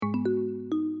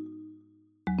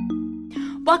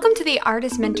Welcome to the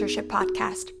Artist Mentorship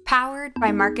Podcast, powered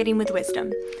by Marketing with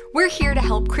Wisdom. We're here to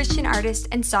help Christian artists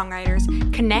and songwriters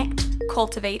connect,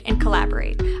 cultivate, and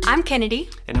collaborate. I'm Kennedy.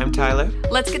 And I'm Tyler.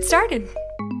 Let's get started.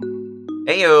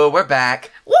 Heyo, we're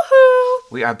back.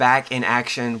 Woohoo! We are back in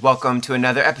action. Welcome to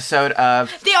another episode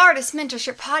of the Artist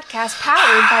Mentorship Podcast,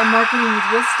 powered by Marketing with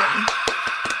Wisdom.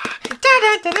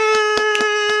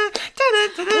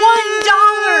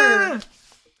 $1!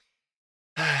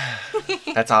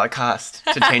 That's all it costs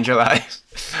to change your life.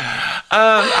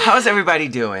 How's everybody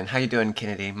doing? How you doing,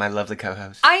 Kennedy, my lovely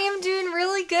co-host? I am doing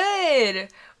really good.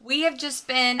 We have just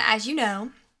been, as you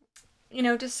know,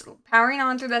 just powering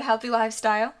on through that healthy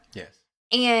lifestyle. Yes.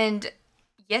 And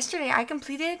yesterday I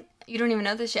completed, you don't even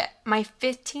know this yet, my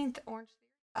 15th Orange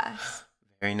Theory class.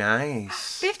 Very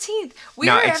nice. 15th.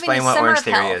 Now explain what Orange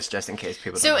Theory is, just in case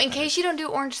people don't know. So in case you don't do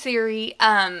Orange Theory,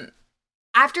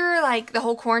 after like the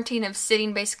whole quarantine of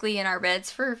sitting basically in our beds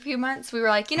for a few months, we were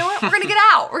like, you know what, we're going to get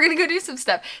out. We're going to go do some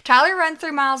stuff. Tyler runs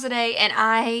 3 miles a day and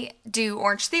I do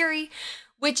Orange Theory,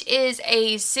 which is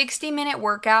a 60-minute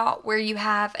workout where you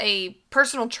have a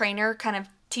personal trainer kind of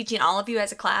teaching all of you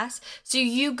as a class. So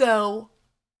you go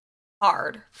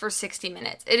hard for 60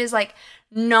 minutes. It is like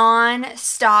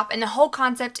non-stop. And the whole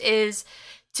concept is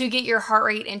to get your heart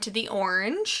rate into the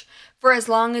orange for as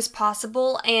long as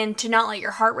possible and to not let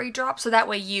your heart rate drop. So that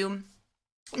way you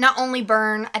not only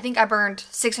burn, I think I burned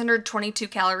 622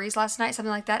 calories last night,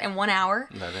 something like that, in 1 hour.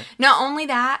 Love it. Not only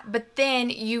that, but then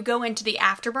you go into the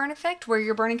afterburn effect where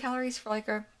you're burning calories for like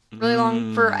a really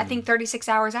long, for I think 36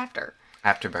 hours after.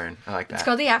 Afterburn. I like that. It's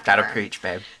called the afterburn. That'll preach,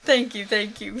 babe. Thank you.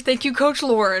 Thank you, Coach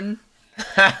Lauren.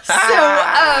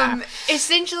 So,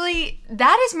 essentially,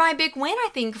 that is my big win, I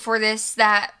think, for this,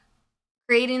 that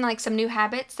creating like some new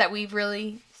habits that we've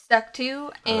really stuck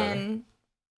to. And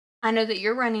I know that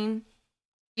you've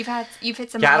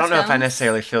hit some I don't know if I milestones.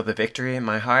 necessarily feel the victory in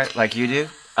my heart like you do,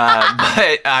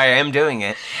 but I am doing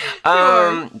it.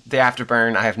 Sure. The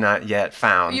afterburn I have not yet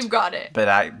found. You've got it. But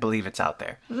I believe it's out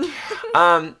there.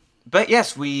 But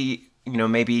yes,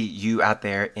 maybe you out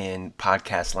there in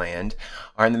podcast land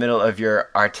are in the middle of your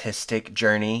artistic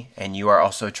journey and you are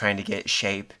also trying to get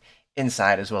shape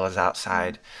inside as well as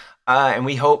outside. And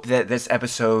we hope that this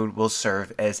episode will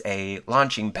serve as a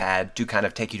launching pad to kind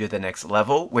of take you to the next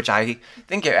level, which I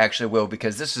think it actually will,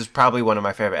 because this is probably one of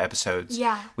my favorite episodes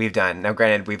we've done. Now,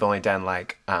 granted, we've only done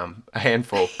like a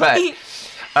handful, but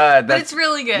it's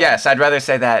really good. Yes, I'd rather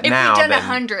say that now. If we'd done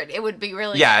 100, it would be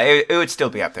really good. It would still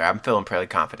be up there. I'm feeling pretty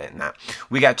confident in that.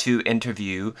 We got to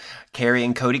interview Carrie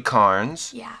and Cody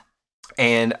Carnes. Yeah.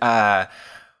 And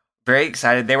very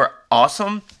excited. They were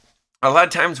awesome. A lot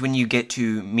of times when you get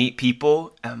to meet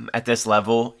people at this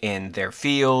level in their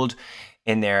field,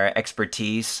 in their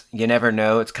expertise, you never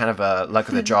know. It's kind of a luck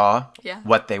of the draw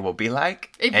what they will be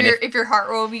like. If your heart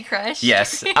will be crushed.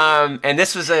 Yes. And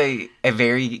this was a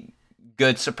very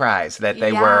good surprise that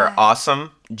they were awesome,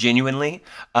 genuinely,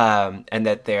 and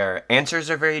that their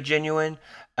answers are very genuine.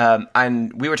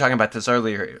 And we were talking about this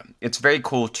earlier. It's very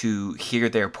cool to hear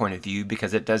their point of view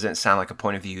because it doesn't sound like a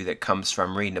point of view that comes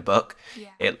from reading a book. Yeah.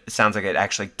 It sounds like it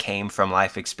actually came from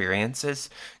life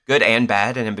experiences, good and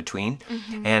bad and in between.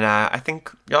 Mm-hmm. And I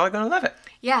think y'all are going to love it.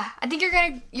 Yeah, I think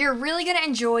you're really going to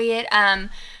enjoy it.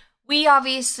 We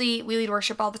lead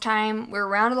worship all the time. We're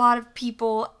around a lot of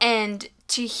people, and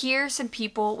to hear some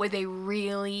people with a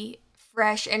really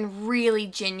fresh and really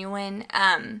genuine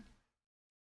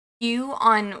view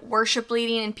on worship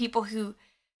leading, and people who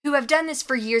have done this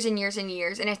for years and years and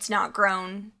years, and it's not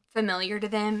grown familiar to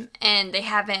them, and they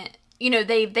haven't,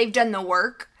 they've done the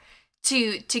work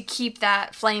to keep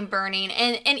that flame burning,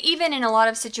 and even in a lot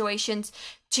of situations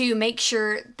to make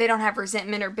sure they don't have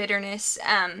resentment or bitterness.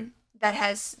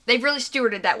 They've really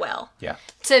stewarded that well. Yeah.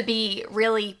 To be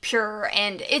really pure,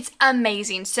 and it's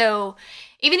amazing. So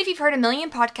even if you've heard a million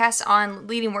podcasts on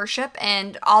leading worship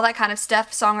and all that kind of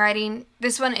stuff, songwriting,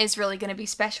 this one is really going to be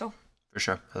special. For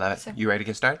sure. I love it. So, you ready to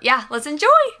get started? Yeah, let's enjoy.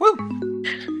 Woo!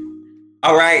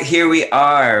 All right, here we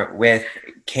are with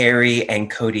Carrie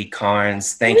and Cody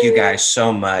Carnes. Thank you guys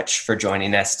so much for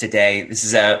joining us today. This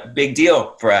is a big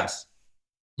deal for us.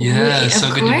 Yeah, it's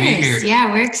so good to be here.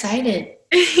 Yeah, we're excited.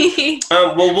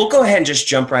 Well, we'll go ahead and just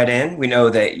jump right in. We know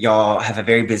that y'all have a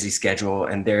very busy schedule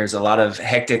and there's a lot of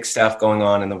hectic stuff going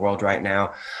on in the world right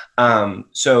now.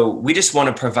 So we just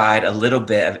want to provide a little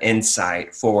bit of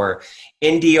insight for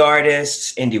indie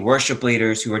artists, indie worship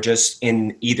leaders who are just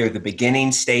in either the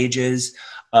beginning stages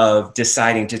of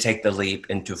deciding to take the leap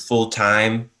into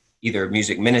full-time, either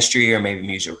music ministry or maybe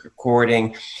music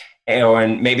recording.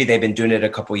 and maybe they've been doing it a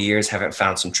couple years, haven't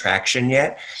found some traction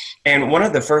yet. And one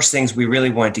of the first things we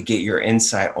really wanted to get your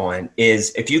insight on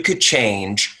is if you could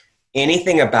change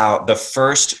anything about the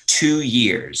first 2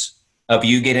 years of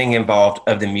you getting involved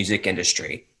of the music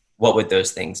industry, what would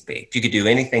those things be? If you could do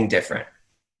anything different.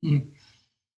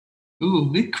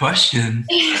 Ooh, good question.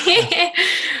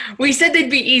 We said they'd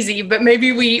be easy, but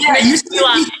maybe we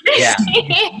Yeah.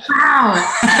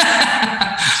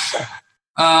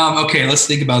 Wow. Okay, let's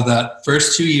think about that.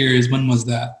 First 2 years, when was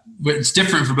that? It's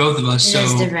different for both of us. It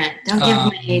is different. Don't give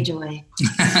my age away.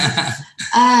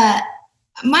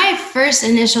 My first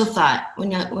initial thought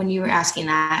when you were asking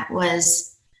that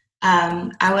was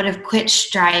I would have quit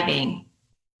striving,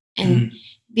 and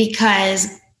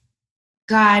because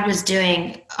God was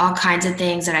doing all kinds of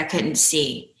things that I couldn't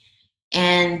see,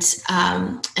 and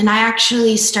I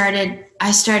actually started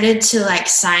to like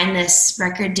sign this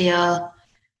record deal,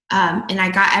 and I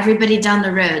got everybody down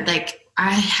the road. Like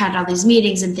I had all these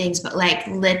meetings and things, but like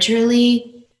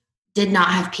literally did not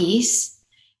have peace.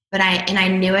 But I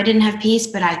knew I didn't have peace,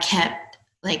 but I kept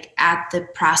like at the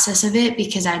process of it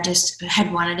because I just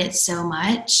had wanted it so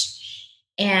much.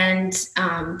 And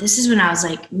this is when I was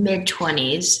like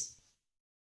mid-20s,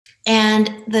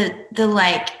 and the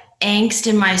like angst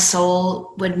in my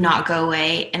soul would not go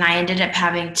away. And I ended up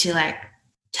having to like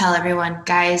tell everyone,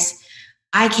 guys,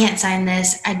 I can't sign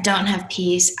this. I don't have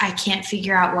peace. I can't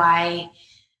figure out why.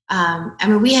 I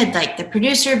mean, we had like the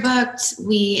producer booked,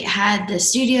 we had the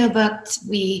studio booked,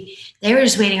 they were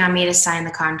just waiting on me to sign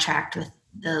the contract with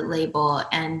the label.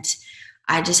 And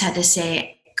I just had to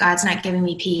say, God's not giving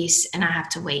me peace and I have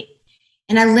to wait.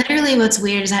 And I literally, what's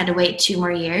weird is I had to wait 2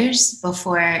 more years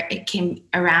before it came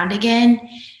around again.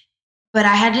 But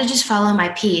I had to just follow my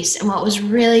peace. And what was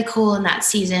really cool in that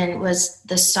season was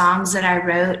the songs that I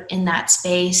wrote in that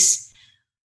space.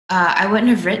 I wouldn't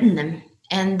have written them.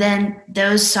 And then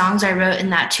those songs I wrote in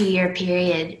that 2-year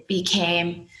period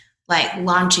became like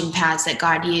launching pads that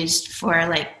God used for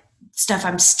like stuff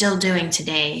I'm still doing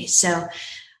today. So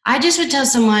I just would tell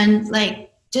someone,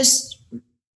 like, just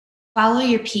follow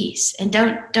your peace and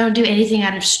don't do anything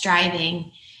out of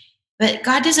striving. But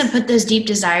God doesn't put those deep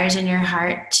desires in your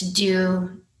heart to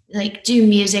do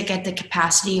music at the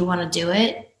capacity you want to do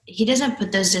it. He doesn't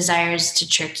put those desires to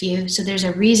trick you. So there's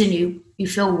a reason you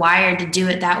feel wired to do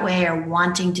it that way or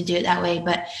wanting to do it that way.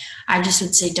 But I just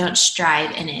would say don't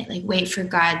strive in it. Like wait for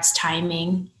God's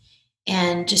timing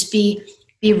and just be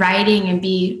writing and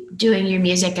be doing your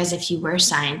music as if you were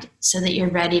signed so that you're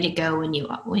ready to go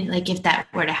when like if that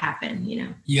were to happen, you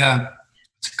know? Yeah,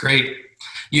 it's great.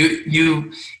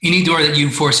 You any door that you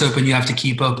force open, you have to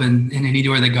keep open, and any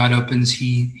door that God opens,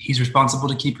 he's responsible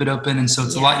to keep it open. And so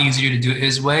it's a lot easier to do it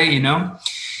his way, you know?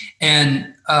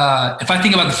 And if I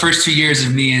think about the first 2 years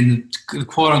of me in the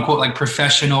quote unquote, like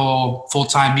professional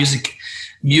full-time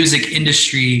music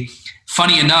industry,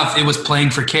 funny enough, it was playing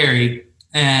for Carrie.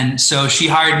 And so she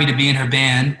hired me to be in her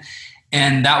band.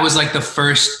 And that was like the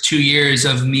first 2 years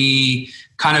of me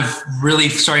kind of really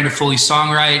starting to fully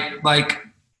songwrite, like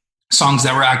songs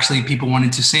that were actually people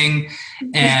wanted to sing,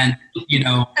 and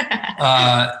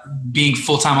being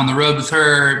full-time on the road with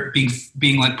her,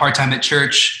 being like part-time at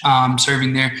church,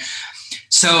 serving there.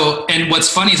 So, and what's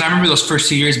funny is I remember those first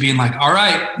 2 years being like, all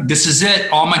right, this is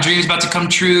it. All my dreams about to come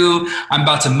true. I'm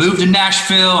about to move to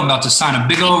Nashville. I'm about to sign a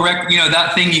big old record.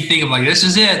 That thing you think of like, this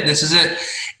is it.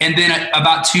 And then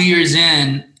about 2 years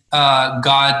in,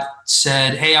 God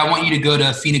said, hey, I want you to go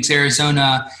to Phoenix,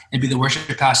 Arizona and be the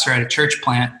worship pastor at a church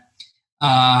plant.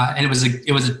 And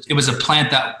it was a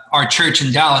plant that our church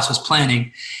in Dallas was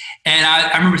planning. And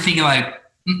I remember thinking like,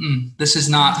 this is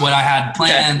not what I had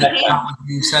planned. That's not what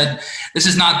you said. This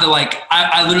is not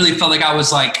I literally felt like I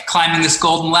was like climbing this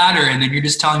golden ladder, and then you're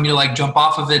just telling me to like jump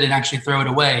off of it and actually throw it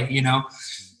away,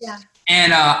 Yeah.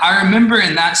 And I remember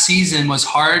in that season was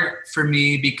hard for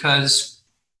me because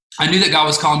I knew that God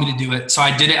was calling me to do it. So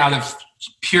I did it out of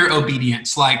pure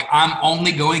obedience. Like, I'm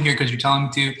only going here because you're telling me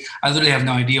to. I literally have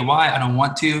no idea why. I don't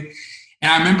want to.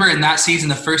 And I remember in that season,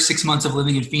 the first 6 months of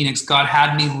living in Phoenix, God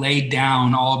had me lay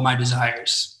down all of my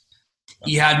desires.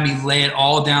 He had me lay it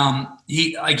all down.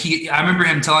 I remember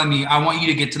him telling me, I want you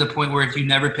to get to the point where if you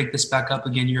never pick this back up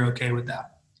again, you're okay with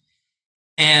that.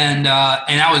 And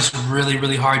that was really,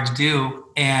 really hard to do.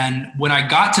 And when I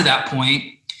got to that point,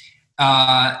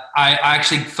 I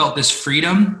actually felt this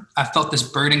freedom. I felt this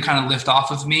burden kind of lift off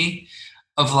of me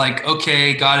of like,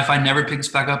 okay, God, if I never pick this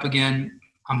back up again,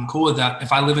 I'm cool with that.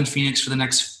 If I live in Phoenix for the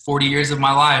next 40 years of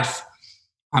my life,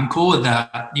 I'm cool with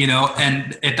that,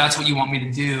 and if that's what you want me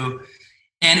to do.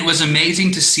 And it was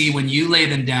amazing to see when you lay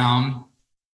them down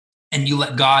and you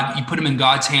let God, you put them in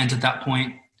God's hands at that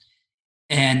point.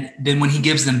 And then when he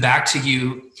gives them back to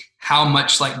you, how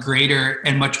much like greater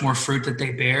and much more fruit that they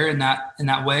bear in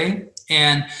that way.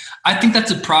 And I think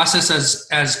that's a process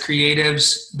as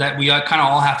creatives that we kind of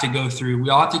all have to go through. We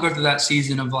all have to go through that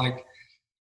season of like,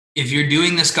 if you're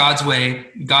doing this God's way,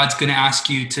 God's going to ask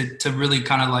you to really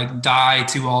kind of like die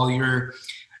to all your,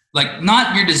 like,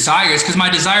 not your desires, because my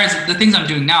desires, the things I'm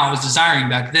doing now, I was desiring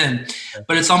back then,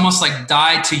 but it's almost like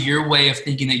die to your way of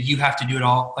thinking that you have to do it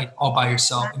all by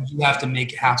yourself and you have to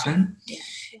make it happen.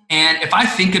 And if I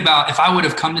think about if I would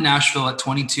have come to Nashville at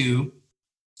 22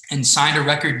 and signed a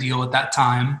record deal at that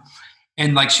time,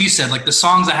 and like she said, like the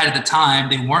songs I had at the time,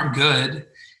 they weren't good.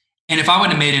 And if I would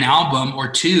have made an album or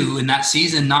two in that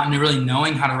season, not really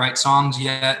knowing how to write songs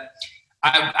yet,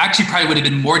 I actually probably would have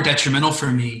been more detrimental for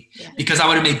me because I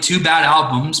would have made 2 bad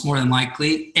albums more than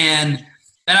likely. And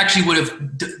that actually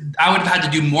I would have had to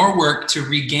do more work to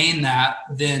regain that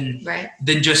than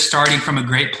just starting from a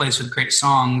great place with great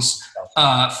songs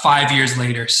 5 years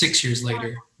later, 6 years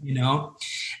later, you know?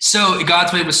 So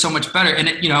God's way was so much better. And,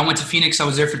 I went to Phoenix. I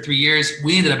was there for 3 years.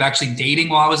 We ended up actually dating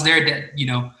while I was there.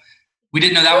 We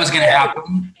didn't know that was going to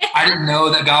happen. I didn't know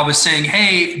that God was saying,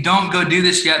 hey, don't go do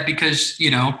this yet because,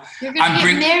 I'm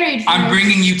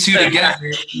bringing you two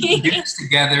together. You can do this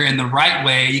together in the right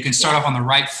way. You can start off on the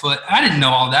right foot. I didn't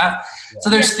know all that. So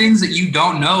there's things that you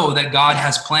don't know that God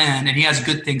has planned, and he has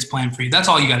good things planned for you. That's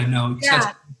all you got to know. He has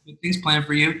good things planned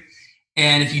for you.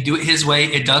 And if you do it his way,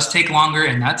 it does take longer,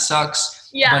 and that sucks.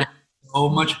 Yeah. But it's so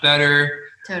much better.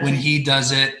 Totally. When he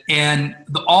does it. And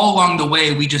all along the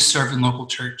way, we just serve in local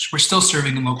church. We're still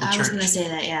serving in local church. I was going to say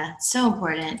that, yeah. It's so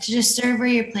important to just serve where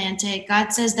you're planted.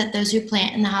 God says that those who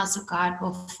plant in the house of God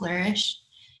will flourish.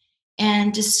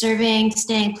 And just serving,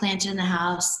 staying planted in the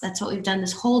house, that's what we've done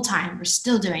this whole time. We're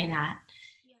still doing that.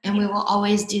 And we will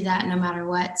always do that no matter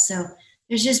what. So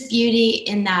there's just beauty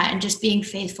in that and just being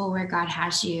faithful where God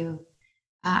has you.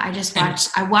 I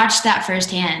watched that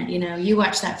firsthand. You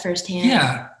watched that firsthand.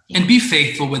 Yeah. And be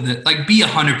faithful with it. Like, be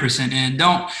 100% in.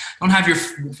 Don't have your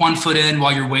one foot in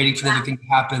while you're waiting for the other thing to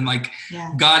happen. Like,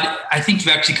 God, I think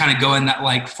you actually kind of go in that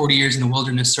like 40 years in the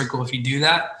wilderness circle if you do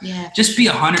that. Yeah. Just be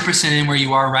 100% in where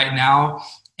you are right now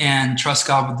and trust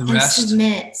God with the rest.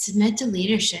 Submit to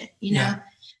leadership.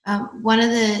 I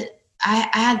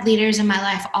had leaders in my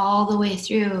life all the way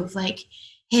through of like,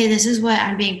 hey, this is what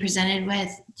I'm being presented with.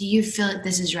 Do you feel that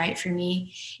this is right for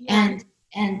me? Yeah.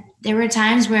 And there were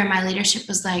times where my leadership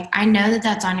was like, I know that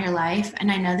that's on your life,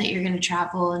 and I know that you're going to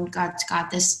travel and God's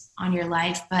got this on your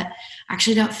life, but I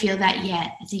actually don't feel that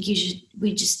yet. I think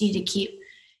we just need to keep,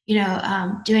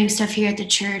 doing stuff here at the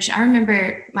church. I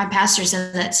remember my pastor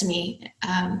said that to me.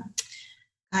 I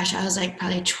was like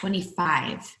probably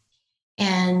 25.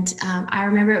 And I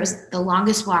remember it was the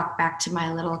longest walk back to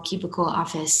my little cubicle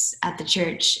office at the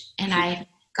church. And I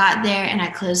got there and I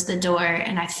closed the door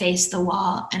and I faced the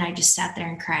wall and I just sat there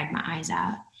and cried my eyes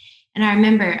out. And I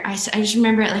remember, I just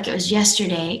remember it like it was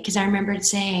yesterday, because I remembered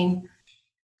saying,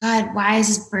 God, why is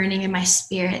this burning in my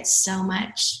spirit so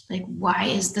much? Like, why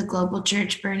is the global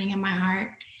church burning in my heart?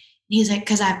 And he's like,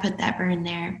 because I put that burn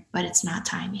there, but it's not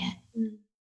time yet. Mm-hmm.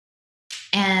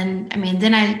 And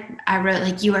then I wrote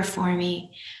like You Are For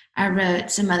Me. I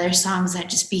wrote some other songs that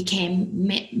just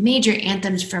became major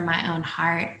anthems for my own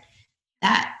heart.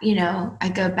 That,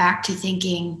 I go back to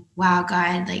thinking, wow,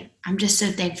 God, like, I'm just so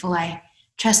thankful I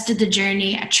trusted the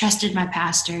journey. I trusted my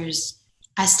pastors.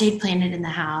 I stayed planted in the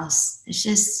house. It's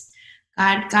just,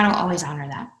 God will always honor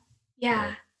that.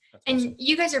 Yeah. And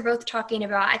you guys are both talking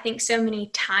about, I think, so many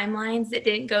timelines that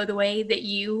didn't go the way that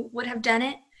you would have done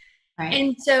it. Right.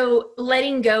 And so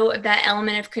letting go of that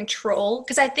element of control,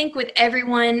 because I think with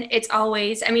everyone, it's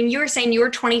always, you were saying you were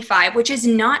 25, which is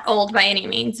not old by any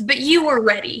means, but you were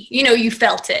ready. You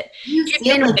felt it. You've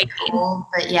been old,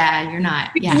 but you're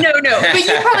not. Yeah. No, but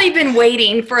you've probably been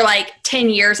waiting for like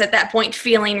 10 years at that point,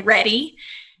 feeling ready.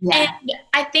 Yeah. And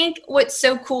I think what's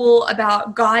so cool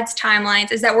about God's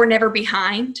timelines is that we're never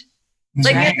behind.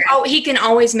 Like, he can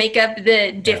always make up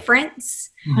the difference.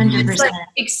 100%. It's like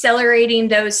accelerating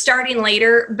those, starting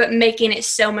later, but making it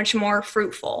so much more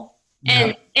fruitful.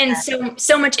 And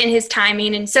so much in his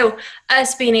timing. And so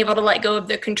us being able to let go of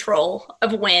the control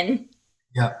of when.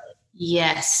 Yeah.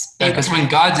 Yes. Because when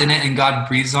God's in it and God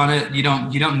breathes on it, you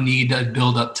don't need to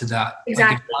build up to that.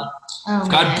 Exactly. Like if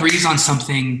God breathes on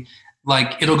something,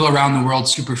 like, it'll go around the world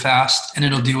super fast and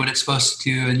it'll do what it's supposed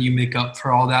to do, and you make up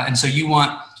for all that. And so you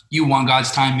want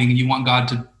God's timing, and you want God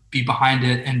to be behind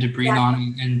it and to breathe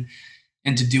on it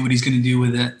and to do what he's going to do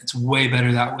with it. It's way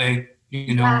better that way,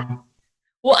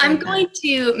 Well, I'm going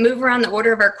to move around the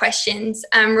order of our questions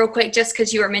real quick, just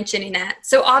because you were mentioning that.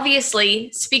 So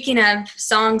obviously, speaking of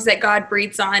songs that God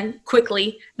breathes on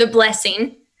quickly, The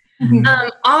Blessing.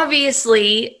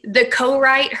 Obviously, the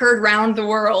co-write heard round the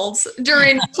world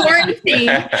during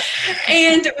quarantine.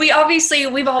 And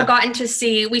we've all gotten to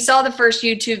see, we saw the first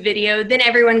YouTube video, then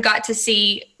everyone got to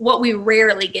see what we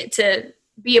rarely get to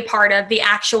be a part of, the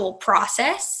actual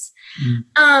process.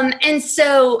 And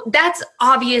so that's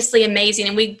obviously amazing,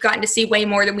 and we've gotten to see way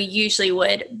more than we usually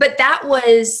would, but that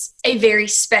was a very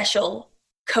special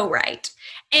co-write.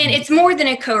 And it's more than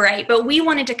a co-write, but we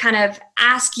wanted to kind of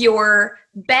ask your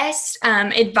best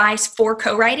advice for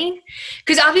co-writing,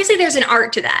 because obviously there's an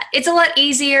art to that. It's a lot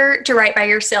easier to write by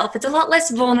yourself. It's a lot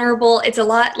less vulnerable. It's a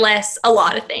lot less a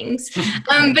lot of things,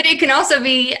 but it can also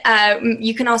be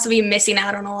you can also be missing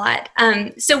out on a lot.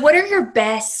 So what are your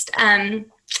best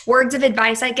words of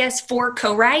advice, I guess, for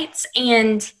co-writes,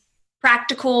 and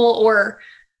practical or,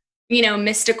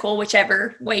 mystical,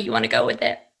 whichever way you want to go with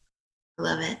it? I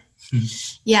love it.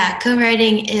 Yeah,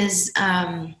 co-writing is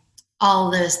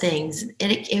all those things.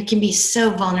 It can be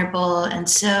so vulnerable, and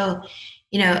so,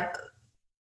 the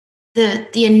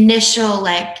initial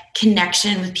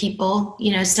connection with people.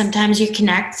 Sometimes you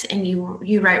connect and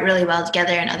you write really well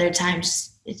together, and other times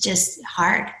it's just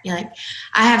hard. I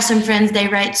have some friends, they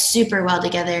write super well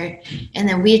together, and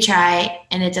then we try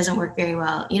and it doesn't work very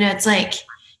well. It's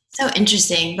so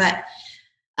interesting. But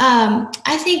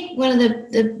I think one of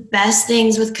the best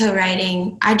things with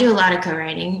co-writing, I do a lot of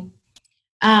co-writing,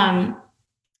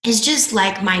 is just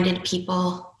like-minded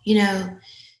people,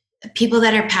 people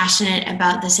that are passionate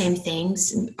about the same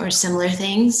things or similar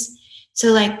things.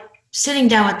 So sitting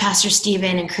down with Pastor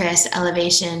Stephen and Chris,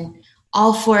 Elevation,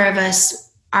 all four of us,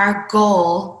 our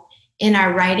goal in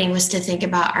our writing was to think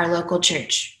about our local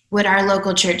church. Would our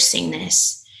local church sing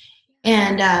this?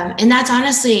 And that's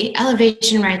honestly,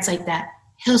 Elevation writes like that.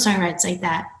 Hillsong writes like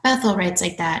that. Bethel writes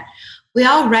like that. We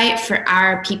all write for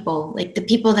our people, the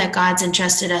people that God's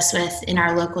entrusted us with in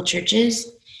our local churches.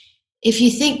 If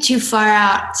you think too far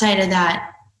outside of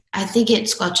that, I think it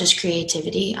squelches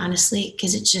creativity, honestly,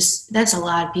 because that's a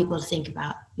lot of people to think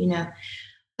about,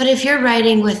 But if you're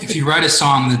writing if you write a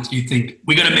song that you think,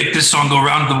 we got to make this song go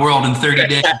around the world in 30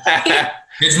 days,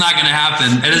 it's not going to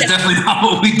happen. And it's definitely not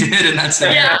what we did in that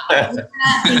setting. Yeah. You're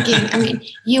not thinking,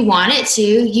 you want it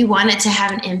to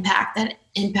have an impact that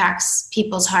impacts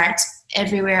people's hearts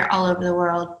everywhere, all over the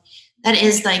world. That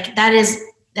is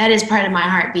part of my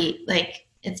heartbeat.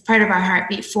 It's part of our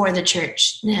heartbeat for the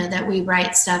church, that we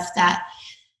write stuff that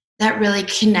really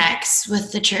connects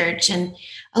with the church. And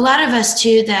a lot of us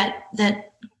too, that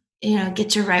get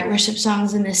to write worship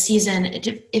songs in this season.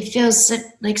 It feels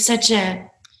like such a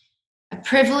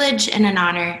privilege and an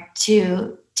honor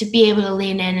to be able to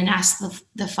lean in and ask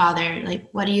the Father,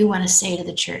 what do you want to say to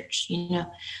the church?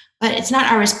 But it's not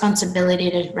our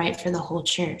responsibility to write for the whole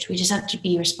church. We just have to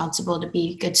be responsible to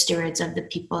be good stewards of the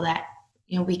people that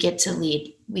we get to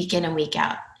lead week in and week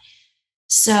out.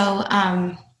 So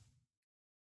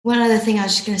one other thing I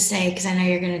was just going to say, because I know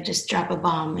you're going to just drop a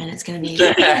bomb and it's going to be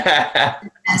the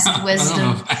best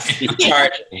wisdom. I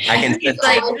can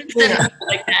like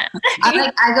that.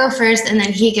 I go first and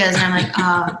then he goes, and I'm like,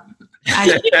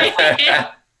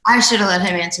 I should have let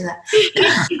him answer that.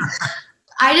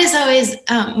 I just always,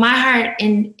 my heart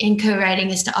in co-writing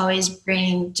is to always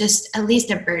bring just at least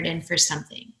a burden for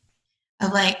something,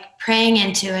 of praying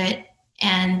into it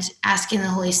and asking the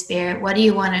Holy Spirit, what do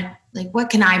you want to, what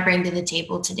can I bring to the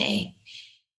table today?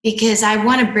 Because I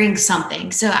want to bring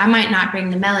something. So I might not bring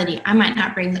the melody. I might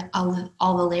not bring all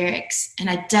the lyrics. And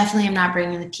I definitely am not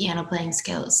bringing the piano playing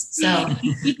skills. So,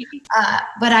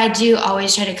 but I do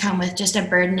always try to come with just a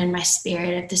burden in my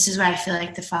spirit. If this is what I feel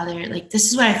like the Father, this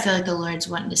is what I feel like the Lord's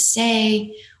wanting to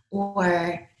say,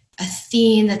 or a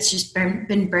theme that's just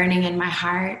been burning in my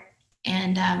heart.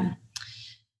 And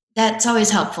that's always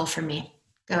helpful for me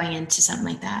going into something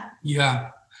like that.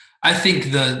 Yeah. I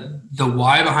think the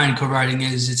why behind co-writing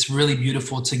is it's really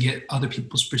beautiful to get other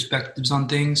people's perspectives on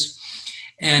things.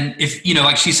 And if,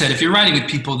 like she said, if you're writing with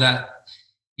people that,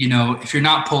 if you're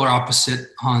not polar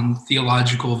opposite on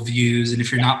theological views, and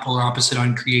if you're not polar opposite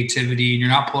on creativity, and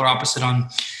you're not polar opposite on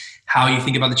how you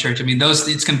think about the church,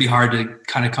 it's going to be hard to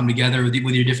kind of come together with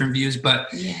your different views. But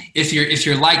if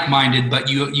you're like-minded,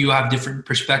 but you have different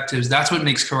perspectives, that's what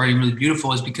makes co-writing really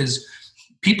beautiful, is because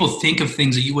people think of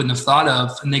things that you wouldn't have thought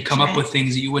of, and they come up with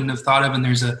things that you wouldn't have thought of. And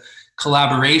there's a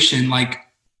collaboration, like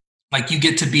you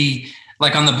get to be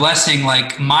on The Blessing,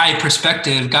 my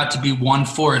perspective got to be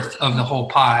 1/4 of the whole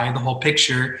pie, the whole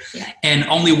picture. Yeah. And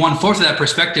only 1/4 of that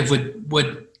perspective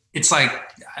would it's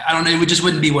I don't know, it just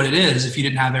wouldn't be what it is if you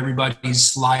didn't have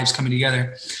everybody's lives coming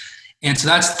together. And so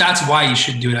that's why you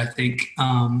should do it. I think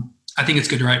it's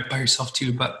good to write by yourself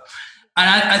too. But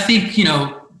I think,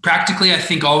 practically, I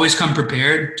think always come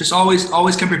prepared. Just always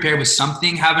come prepared with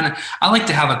something. I like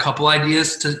to have a couple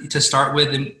ideas to start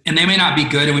with, and they may not be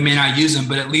good and we may not use them,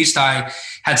 but at least I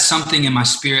had something in my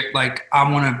spirit. Like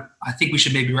I think we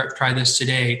should maybe try this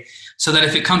today, so that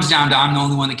if it comes down to I'm the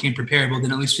only one that came prepared, well,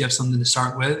 then at least we have something to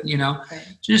start with,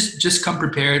 Right. Just come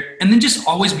prepared, and then just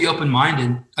always be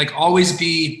open-minded. Like always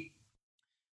be,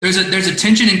 there's a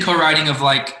tension in co-writing of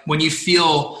like, when you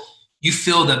feel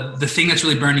the thing that's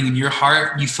really burning in your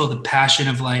heart, you feel the passion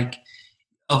of like,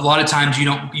 a lot of times you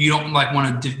don't like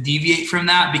want to deviate from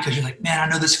that, because you're like, man,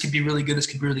 I know this could be really good. This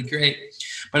could be really great.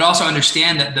 But also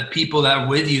understand that the people that are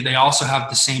with you, they also have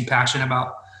the same passion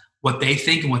about what they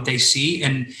think and what they see.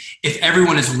 And if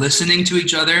everyone is listening to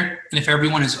each other, and if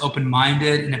everyone is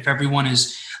open-minded, and if everyone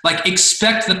is like,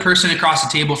 expect the person across the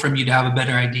table from you to have a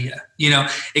better idea,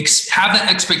 have that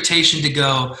expectation to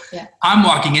go, yeah, I'm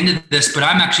walking into this, but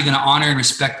I'm actually going to honor and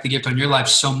respect the gift on your life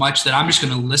so much that I'm just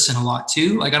going to listen a lot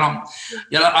too. Like, I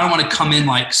don't want to come in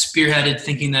like spearheaded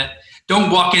thinking that, don't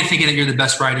walk in thinking that you're the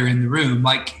best writer in the room.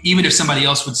 Like, even if somebody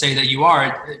else would say that you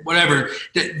are, whatever,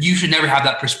 that you should never have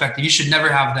that perspective. You should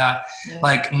never have that, yeah,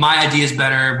 like, my idea is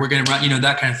better, we're going to run,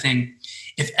 that kind of thing.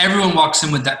 If everyone walks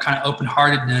in with that kind of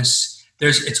open-heartedness,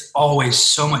 it's always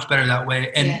so much better that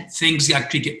way. And yeah, things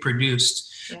actually get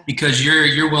produced, yeah, because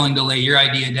you're willing to lay your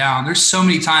idea down. There's so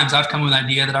many times I've come with an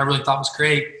idea that I really thought was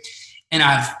great, and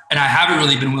I haven't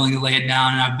really been willing to lay it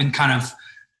down, and I've been kind of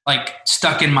like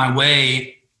stuck in my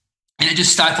way. And it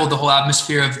just stifled the whole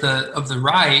atmosphere of the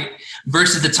ride,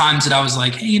 versus the times that I was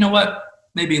like, hey, you know what?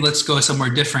 Maybe let's go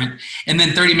somewhere different. And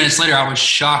then 30 minutes later, I was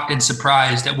shocked and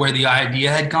surprised at where the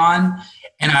idea had gone.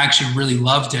 And I actually really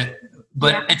loved it.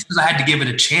 But yeah, it's because I had to give it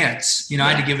a chance. Yeah.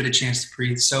 I had to give it a chance to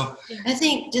breathe. So I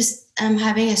think just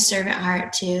having a servant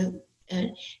heart too.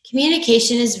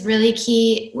 Communication is really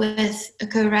key with a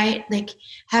co-write. Like,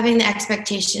 having the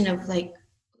expectation of like,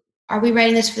 are we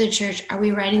writing this for the church? Are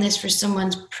we writing this for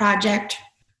someone's project?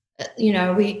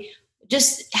 We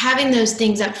just having those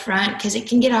things up front, because it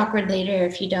can get awkward later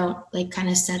if you don't like kind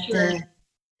of set sure,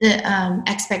 the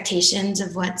expectations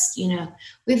of what's,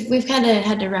 we've kind of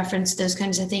had to reference those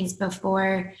kinds of things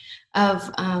before of,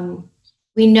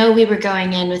 we know we were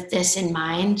going in with this in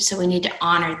mind, so we need to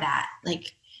honor that.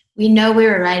 Like, we know we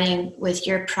were writing with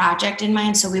your project in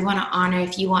mind, so we want to honor,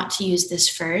 if you want to use this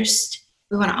first,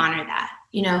 we want to honor that.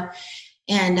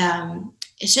 And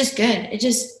it's just good. It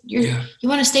just, you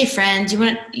want to stay friends.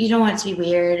 You don't want it to be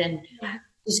weird, and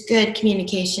just good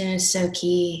communication is so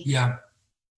key. Yeah.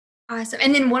 Awesome.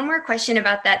 And then one more question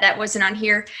about that wasn't on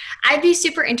here. I'd be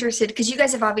super interested, because you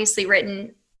guys have obviously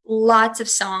written lots of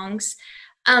songs.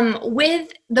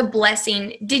 With The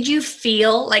Blessing, did you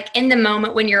feel like in the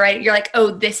moment when you're writing, you're like,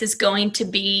 oh, this is going to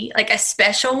be like a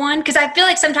special one? Because I feel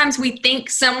like sometimes we think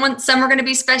some are going to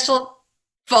be special,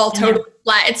 fall totally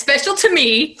flat. It's special to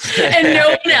me and no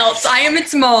one else. I am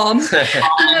its mom.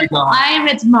 I am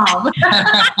its mom.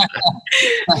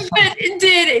 But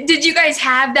did you guys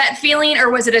have that feeling, or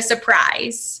was it a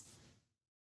surprise?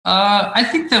 I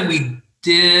think that we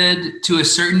did to a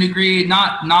certain degree,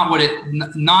 not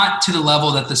to the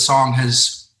level that the song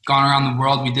has gone around the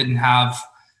world. We didn't have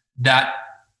that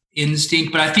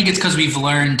instinct, but I think it's because we've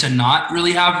learned to not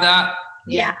really have that.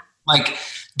 Yeah. Like,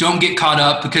 don't get caught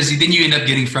up, because then you end up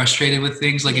getting frustrated with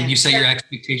things. Like, if you set your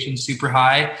expectations super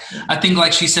high, I think,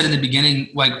 like she said in the beginning,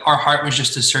 like, our heart was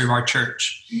just to serve our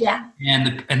church,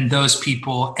 and those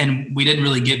people, and we didn't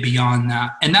really get beyond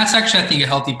that. And that's actually, I think, a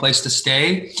healthy place to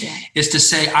stay, is to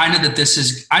say, I know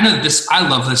that I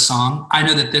love this song. I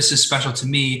know that this is special to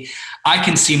me. I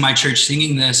can see my church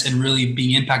singing this and really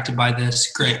being impacted by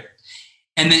this. Great.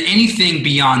 And then anything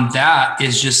beyond that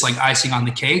is just like icing on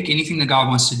the cake. Anything that God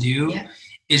wants to do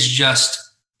is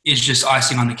just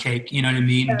icing on the cake. You know what I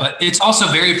mean? But it's also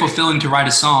very fulfilling to write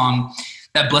a song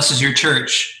that blesses your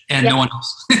church and no one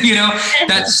else.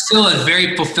 That's still a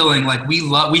very fulfilling. Like,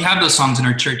 we have those songs in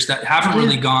our church that haven't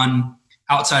really gone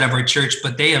outside of our church,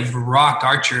 but they have rocked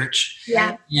our church.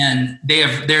 Yeah. And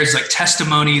there's like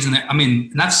testimonies,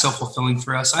 and that's so fulfilling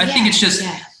for us. I think it's just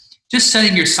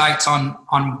setting your sights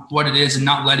on what it is, and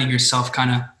not letting yourself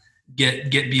kind of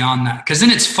get beyond that. Because then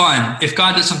it's fun. If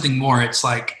God does something more, it's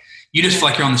like you just feel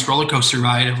like you're on this roller coaster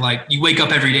ride of like, you wake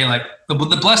up every day, like with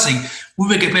The Blessing, we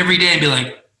wake up every day and be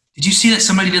like, did you see that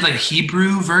somebody did like a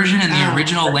Hebrew version in the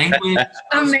original language?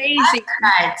 Amazing. I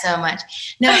cried so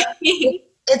much. No,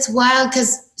 it's wild,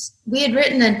 because we had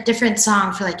written a different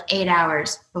song for like 8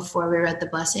 hours before we wrote The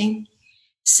Blessing.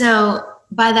 So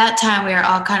by that time we were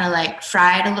all kind of like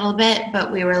fried a little bit,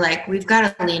 but we were like, we've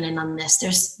got to lean in on this.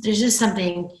 There's just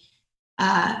something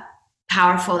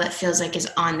powerful that feels like is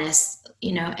on this,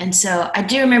 you know? And so I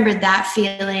do remember that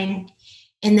feeling.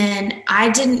 And then I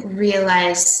just didn't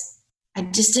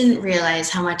realize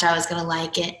how much I was going to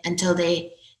like it until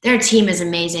their team is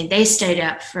amazing. They stayed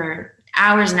up for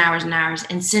hours and hours and hours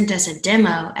and sent us a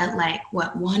demo at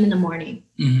 1 a.m.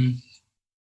 Mm-hmm.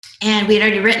 And we had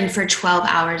already written for 12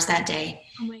 hours that day.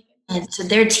 Oh my goodness. And so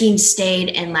their team stayed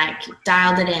and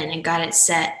dialed it in and got it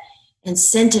set and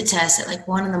sent it to us at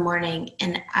 1 a.m.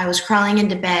 And I was crawling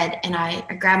into bed and I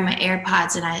grabbed my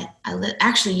AirPods and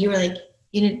actually you were like,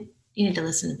 you need to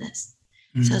listen to this.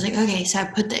 Mm-hmm. So I was like, okay. So I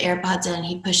put the AirPods in and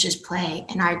he pushes play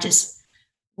and I just,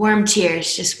 warm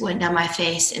tears just went down my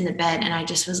face in the bed. And I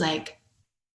just was like,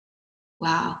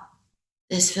 wow,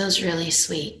 this feels really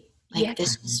sweet.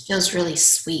 This feels really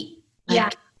sweet. The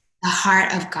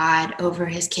heart of God over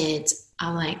his kids.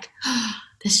 I'm like, oh,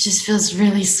 this just feels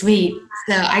really sweet.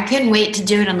 So I couldn't wait to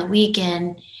do it on the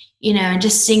weekend, you know, and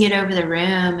just sing it over the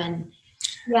room. And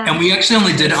we actually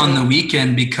only did it on the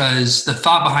weekend because the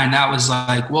thought behind that was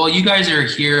like, well, you guys are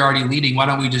here already leading. Why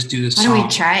don't we just do this song? Why don't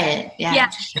we try it? Yeah.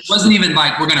 It wasn't even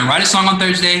like, we're going to write a song on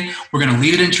Thursday. We're going to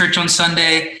lead it in church on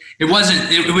Sunday. It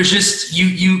wasn't, it was just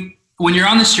you, when you're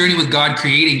on this journey with God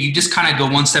creating, you just kind of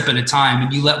go one step at a time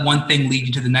and you let one thing lead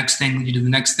you to the next thing, lead you to the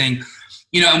next thing,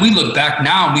 you know, and we look back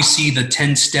now and we see the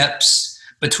 10 steps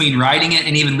between writing it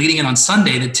and even leading it on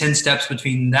Sunday, the 10 steps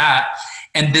between that.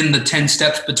 And then the 10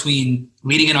 steps between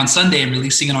leading it on Sunday and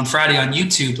releasing it on Friday on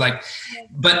YouTube.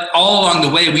 But all along the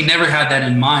way, we never had that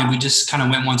in mind. We just kind of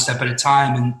went one step at a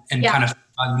time and kind of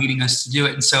leading us to do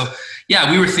it. And so,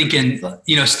 we were thinking,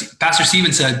 you know, Pastor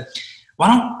Stephen said,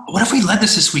 what if we led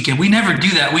this weekend? We never do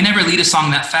that. We never lead a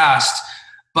song that fast,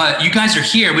 but you guys are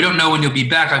here. We don't know when you'll be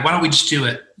back. Why don't we just do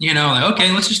it? You know,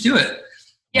 okay, let's just do it.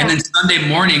 Yeah. And then Sunday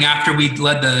morning after we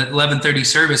led the 11:30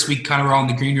 service, we kind of were all in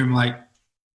the green room like,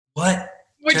 what?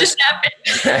 What just happened?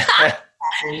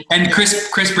 And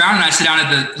Chris Brown and I sit down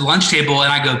at the lunch table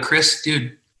and I go, Chris,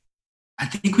 dude, I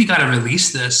think we got to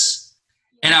release this.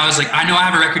 And I was like, I know I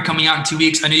have a record coming out in 2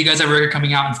 weeks. I know you guys have a record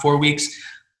coming out in 4 weeks.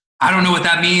 I don't know what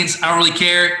that means. I don't really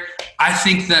care. I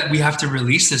think that we have to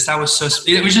release this. That was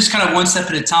it was just kind of one step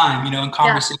at a time, you know, in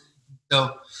conversation. Yeah.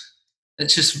 So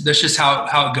that's just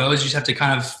how it goes. You just have to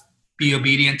kind of be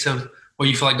obedient to where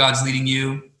you feel like God's leading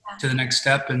you to the next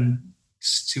step and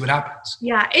see what happens.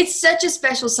 Yeah, it's such a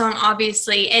special song,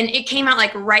 obviously, and it came out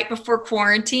right before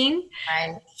quarantine.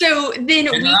 Right. So then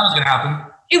that was gonna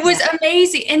happen. It was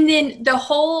amazing, and then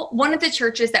one of the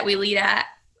churches that we lead at,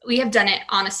 we have done it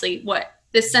honestly.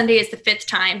 This Sunday is the 5th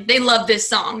time. They love this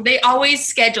song. They always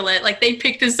schedule it. They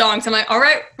pick the songs. I'm like, all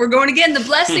right, we're going again, the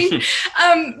blessing.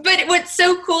 But what's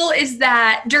so cool is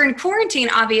that during quarantine,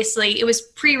 obviously, it was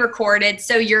pre-recorded.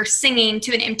 So you're singing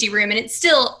to an empty room and it's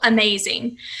still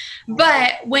amazing.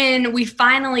 But when we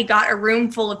finally got a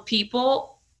room full of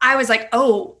people, I was like,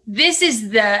 oh, this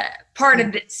is the part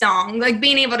of this song.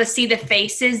 Being able to see the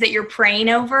faces that you're praying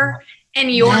over and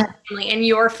your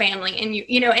family and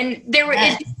you know, and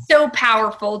it's so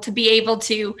powerful to be able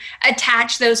to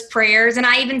attach those prayers. And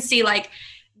I even see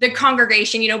the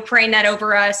congregation, you know, praying that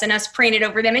over us and us praying it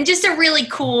over them, and just a really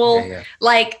cool,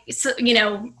 you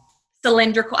know,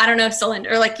 cylindrical. I don't know if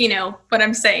cylinder, you know what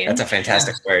I'm saying. That's a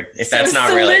fantastic word. If that's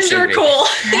not real, it should be.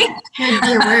 Cylindrical.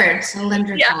 Your word,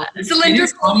 cylindrical. Yeah,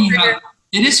 cylindrical.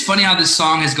 It is funny how this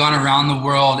song has gone around the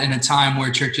world in a time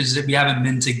where churches, we haven't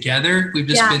been together. We've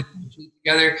just been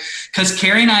together. Because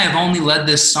Carrie and I have only led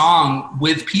this song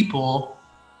with people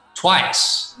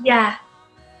twice. Yeah.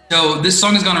 So this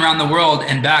song has gone around the world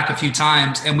and back a few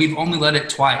times, and we've only led it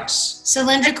twice.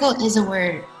 Cylindrical is a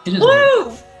word. It is.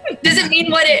 Woo! Does it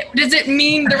mean does it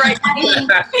mean the right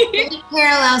thing?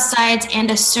 Parallel sides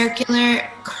and a circular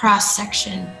cross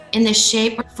section in the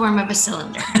shape or form of a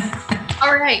cylinder.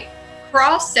 All right.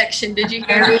 Cross section. Did you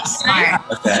hear Very me? smart.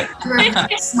 Okay.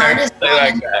 Smartest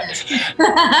I like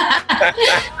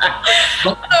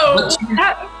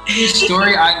that. This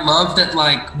story, I love that.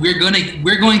 We're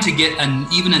going to get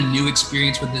even a new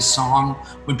experience with this song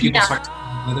when people start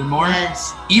talking together more.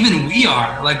 Yes. Even we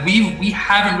are we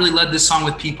haven't really led this song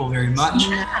with people very much.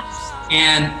 Yes.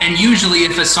 And usually,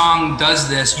 if a song does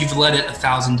this, you've led it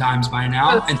 1,000 times by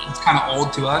now, and it's kind of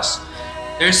old to us.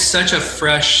 There's such a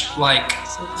fresh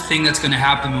thing that's going to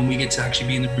happen when we get to actually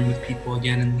be in the room with people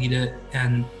again and lead it,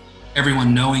 and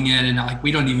everyone knowing it, and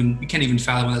we can't even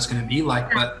fathom what that's going to be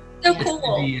like. But so it's cool.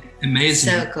 going to be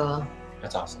amazing. So cool.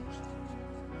 That's awesome.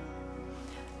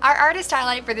 Our artist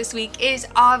highlight for this week is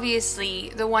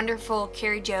obviously the wonderful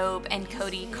Carrie Job and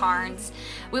Cody Carnes.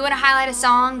 We want to highlight a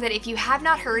song that if you have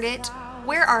not heard it,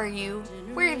 where are you?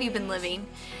 Where have you been living?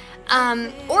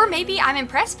 Or maybe I'm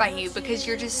impressed by you because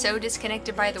you're just so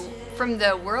disconnected from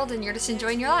the world and you're just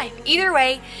enjoying your life. Either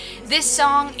way, this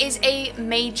song is a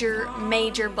major,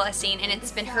 major blessing and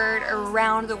it's been heard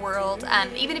around the world.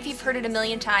 Even if you've heard it a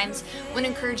million times, I want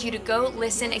to encourage you to go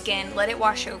listen again. Let it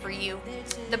wash over you.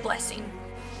 The Blessing.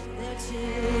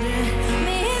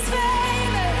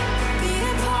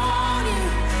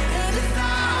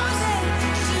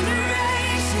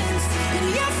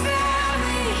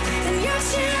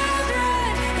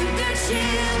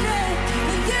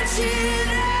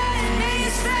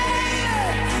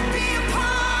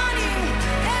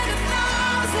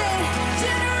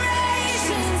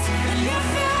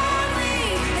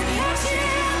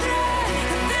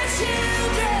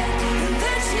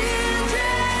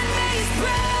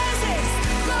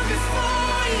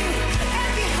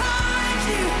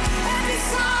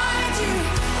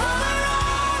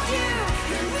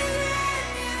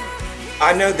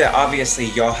 I know that obviously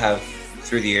y'all have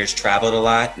through the years traveled a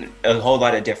lot, a whole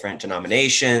lot of different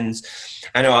denominations.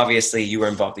 I know obviously you were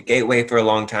involved at Gateway for a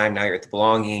long time. Now you're at the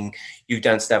Belonging. You've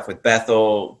done stuff with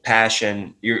Bethel,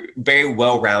 Passion. You're very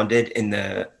well-rounded in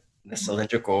the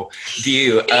cylindrical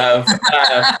view of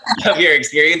your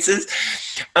experiences.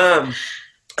 I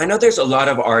know there's a lot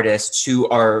of artists who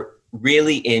are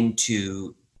really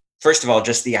into, first of all,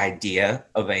 just the idea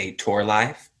of a tour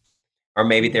life. Or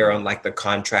maybe they're on like the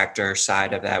contractor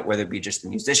side of that, whether it be just the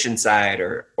musician side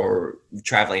or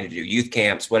traveling to do youth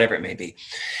camps, whatever it may be.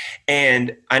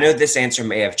 And I know this answer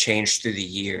may have changed through the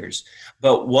years,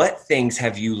 but what things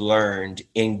have you learned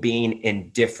in being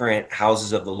in different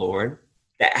houses of the Lord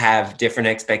that have different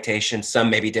expectations, some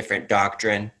maybe different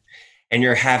doctrine, and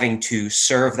you're having to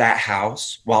serve that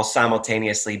house while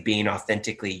simultaneously being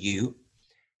authentically you?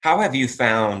 How have you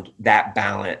found that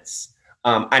balance?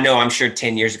 I know I'm sure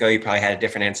 10 years ago, you probably had a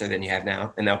different answer than you have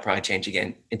now, and they'll probably change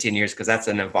again in 10 years because that's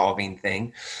an evolving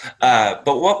thing. But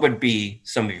what would be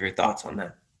some of your thoughts on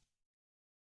that?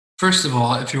 First of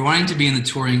all, if you're wanting to be in the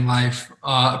touring life,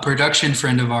 a production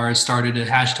friend of ours started a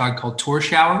hashtag called Tour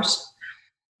Showers.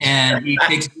 And he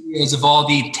takes videos of all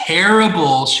the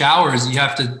terrible showers you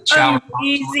have to shower.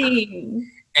 Amazing.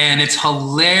 And it's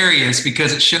hilarious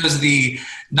because it shows the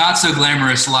not so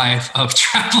glamorous life of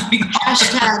traveling.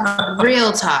 Hashtag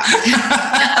real talk.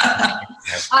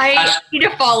 I need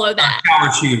to follow that.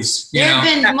 Shower shoes. There have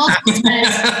been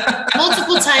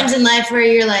multiple times in life where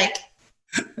you're like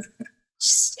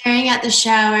staring at the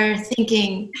shower,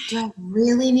 thinking, "Do I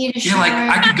really need a shower?" You're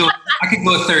like, I could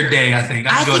go a third day. I think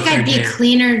I'd be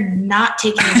cleaner not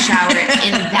taking a shower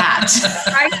in that.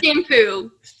 Try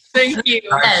shampoo. Thank you.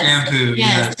 Shampoo.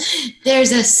 Yes. Yeah.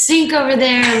 There's a sink over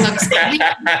there. It looks like,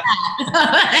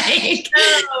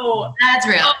 no. That's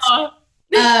real.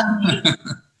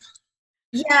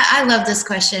 Yeah, I love this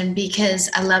question because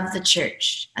I love the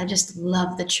church. I just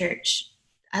love the church.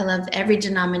 I love every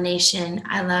denomination.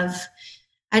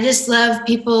 I just love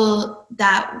people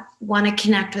that want to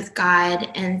connect with God,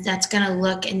 and that's going to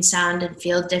look and sound and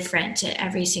feel different to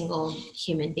every single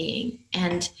human being.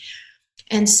 And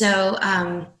so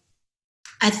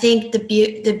I think the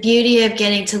beauty of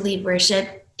getting to lead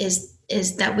worship is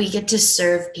that we get to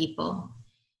serve people.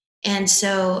 And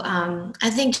so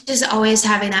I think just always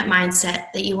having that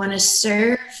mindset that you want to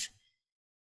serve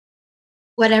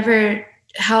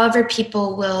however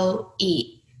people will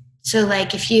eat. So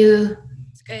like if you,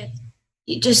 it's good.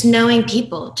 Just knowing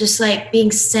people, just like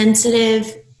being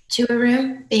sensitive to a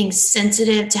room, being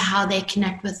sensitive to how they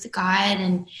connect with God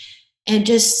and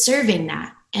just serving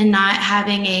that. And not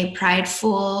having a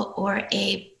prideful or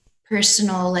a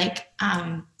personal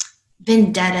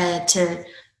vendetta to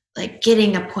like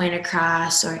getting a point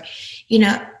across, or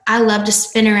I love to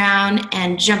spin around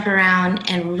and jump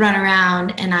around and run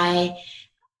around,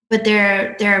 but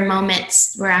there are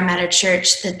moments where I'm at a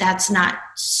church that's not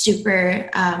super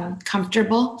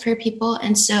comfortable for people,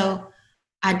 and so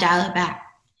I dial it back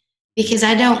because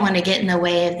I don't want to get in the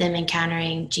way of them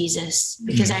encountering Jesus,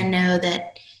 because I know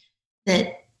that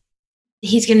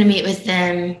He's going to meet with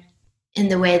them in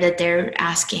the way that they're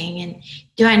asking. And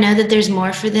do I know that there's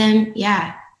more for them?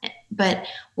 Yeah. But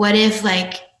what if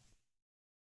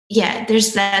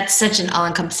that's such an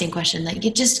all-encompassing question. Like, you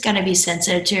just got to be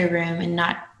sensitive to a room and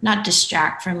not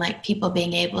distract from like people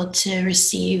being able to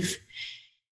receive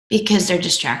because they're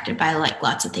distracted by like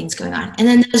lots of things going on. And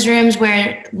then those rooms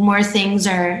where more things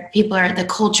the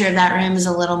culture of that room is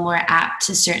a little more apt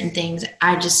to certain things.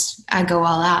 I go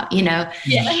all out, you know?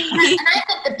 Yeah. And I think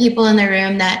the people in the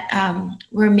room that,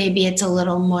 where maybe it's a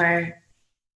little more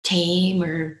tame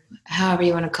or however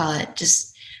you want to call it,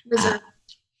 just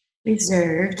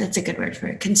reserved. That's a good word for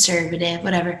it. Conservative,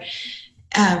 whatever.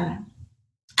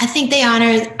 I think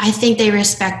they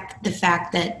respect the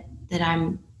fact that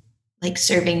I'm like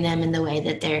serving them in the way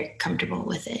that they're comfortable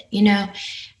with it. You know,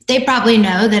 they probably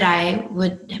know that I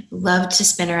would love to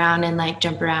spin around and like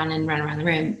jump around and run around the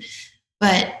room.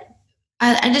 But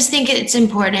I just think it's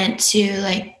important to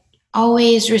like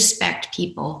always respect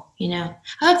people, you know.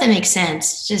 I hope that makes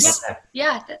sense. Just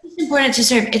yeah. It's important to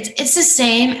serve. It's the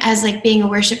same as like being a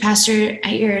worship pastor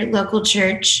at your local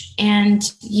church,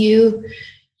 and you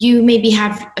maybe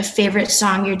have a favorite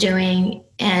song you're doing,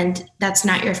 and that's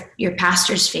not your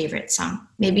pastor's favorite song.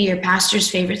 Maybe your pastor's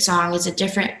favorite song is a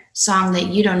different song that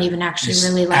you don't even actually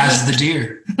really like. As the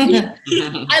Deer.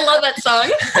 I love that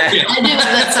song. I do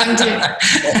love that song too.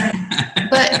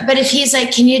 But if he's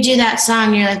like, can you do that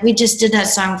song? You're like, we just did that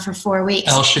song for 4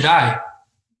 weeks. El Shaddai.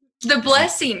 The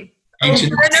Blessing.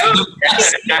 Ancient. And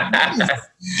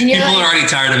you're People like, are already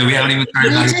tired of it. We haven't even started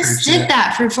we about just did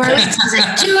that for 4 weeks. I was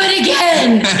like, do it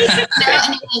again. You know,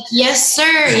 and you're like, yes, sir.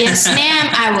 Yes, ma'am.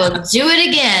 I will do it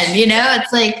again. You know,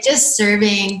 it's like just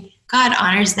serving. God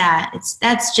honors that.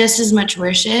 That's just as much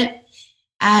worship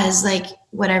as like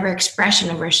whatever expression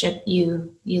of worship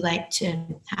you like to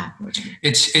have.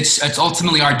 It's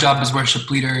ultimately our job as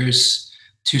worship leaders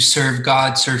to serve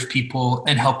God, serve people,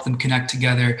 and help them connect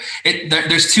together.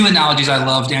 There's two analogies I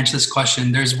love to answer this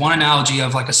question. There's one analogy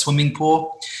of like a swimming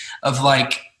pool, of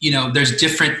like, you know, there's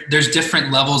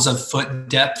different levels of foot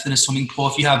depth in a swimming pool.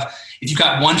 If you've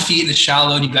got 1 foot in the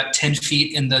shallow and you've got 10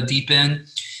 feet in the deep end,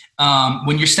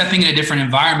 when you're stepping into different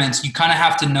environments, you kind of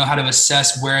have to know how to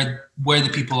assess where the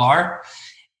people are.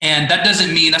 And that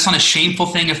doesn't mean that's not a shameful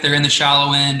thing if they're in the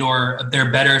shallow end or they're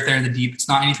better if they're in the deep. It's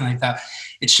not anything like that.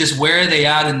 It's just where are they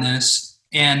at in this?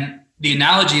 And the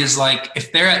analogy is like,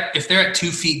 if they're at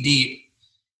 2 feet deep,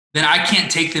 then I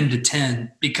can't take them to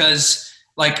 10, because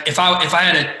like if I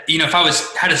had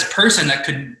a person that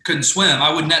couldn't swim,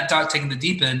 I would not take them to the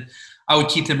deep end. I would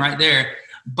keep them right there.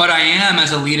 But I am,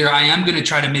 as a leader, I am going to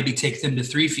try to maybe take them to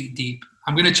 3 feet deep.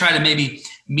 I'm going to try to maybe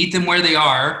meet them where they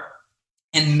are,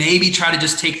 and maybe try to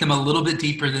just take them a little bit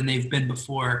deeper than they've been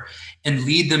before, and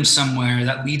lead them somewhere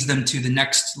that leads them to the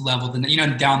next level,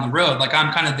 down the road. Like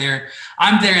I'm kind of there.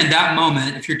 I'm there in that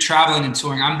moment. If you're traveling and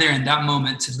touring, I'm there in that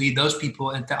moment to lead those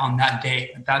people on that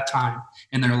day, at that time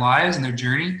in their lives and their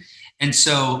journey. And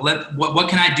so what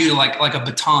can I do to like a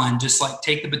baton, just like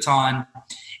take the baton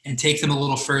and take them a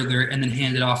little further and then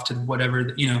hand it off to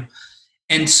whatever, you know.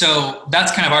 And so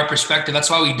that's kind of our perspective. That's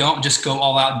why we don't just go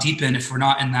all out deep in if we're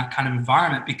not in that kind of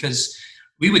environment, because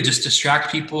we would just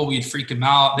distract people. We'd freak them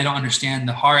out. They don't understand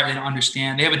the heart. They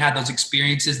haven't had those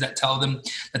experiences that tell them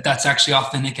that that's actually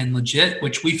authentic and legit,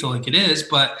 which we feel like it is.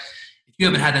 But if you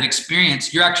haven't had that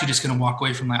experience, you're actually just going to walk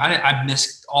away from like, I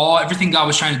missed everything God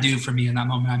was trying to do for me in that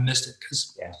moment. I missed it.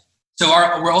 So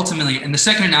we're ultimately, and the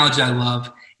second analogy I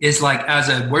love is like, as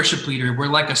a worship leader, we're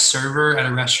like a server at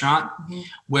a restaurant,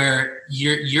 where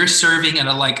you're serving at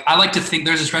I like to think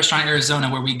there's this restaurant in Arizona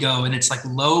where we go, and it's like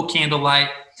low candlelight.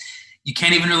 You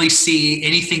can't even really see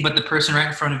anything but the person right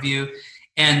in front of you.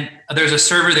 And there's a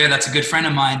server there that's a good friend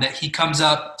of mine that he comes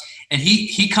up and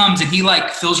he comes and he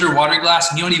like fills your water glass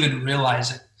and you don't even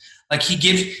realize it. Like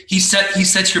he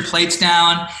sets your plates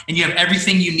down and you have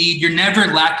everything you need. You're never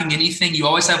lacking anything. You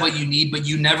always have what you need, but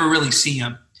you never really see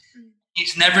him.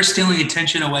 He's never stealing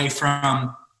attention away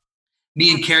from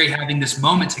me and Carrie having this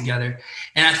moment together.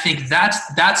 And I think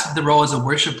that's the role as a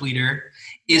worship leader,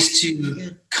 is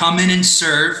to come in and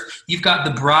serve. You've got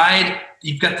the bride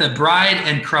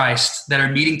and Christ that are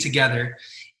meeting together.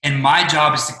 And my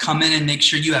job is to come in and make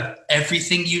sure you have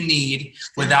everything you need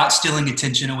without stealing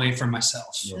attention away from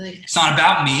myself. It's not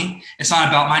about me. It's not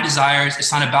about my desires.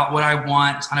 It's not about what I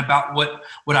want. It's not about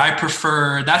what I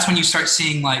prefer. That's when you start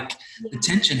seeing like the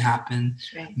tension happen.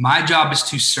 Right. My job is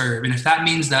to serve. And if that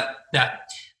means that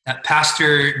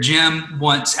Pastor Jim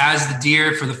wants As the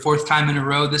Deer for the 4th time in a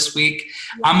row this week,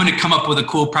 I'm going to come up with a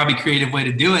cool, probably creative way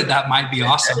to do it. That might be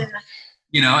awesome.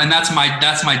 You know, and that's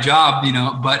my job, you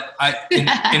know, but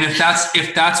and if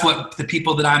that's what the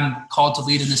people that I'm called to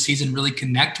lead in this season really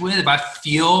connect with, if I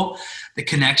feel the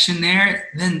connection there,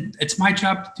 then it's my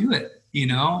job to do it, you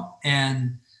know?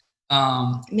 And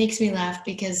it makes me laugh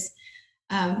because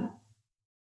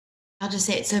I'll just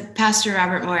say it. So Pastor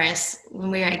Robert Morris,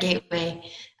 when we were at Gateway,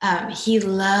 he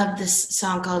loved this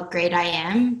song called Great I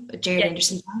Am, a Jared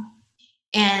Anderson song.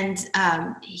 And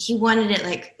he wanted it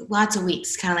like lots of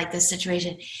weeks, kind of like this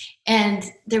situation. And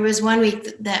there was one week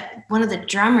that one of the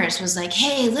drummers was like,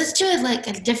 hey, let's do it like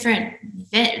a different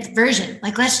version.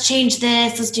 Like, let's change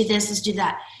this, let's do this, let's do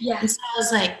that. Yeah. And so I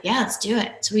was like, yeah, let's do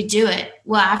it. So we do it.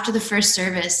 Well, after the first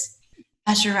service,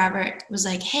 Pastor Robert was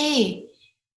like, hey,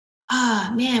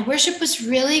 man, worship was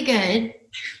really good,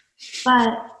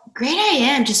 but Great I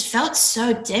Am just felt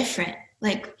so different.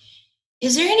 Like,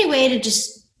 is there any way to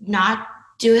just not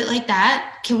do it like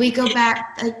that? Can we go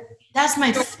back? Like, that's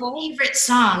my favorite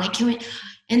song. Like, can we?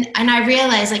 And I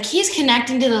realized, like, he's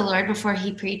connecting to the Lord before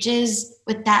he preaches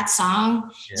with that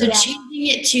song. Yeah. So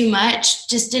changing it too much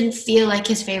just didn't feel like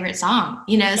his favorite song,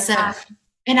 you know? Yeah. So,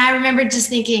 and I remember just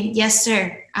thinking, yes,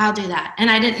 sir, I'll do that. And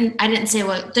I didn't say,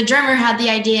 well, the drummer had the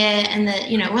idea and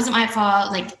it wasn't my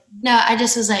fault. Like, no, I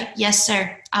just was like, yes,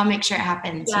 sir, I'll make sure it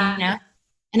happens, you know?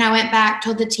 And I went back,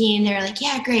 told the team, they were like,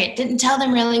 yeah, great. Didn't tell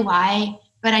them really why,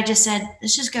 but I just said,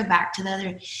 let's just go back to the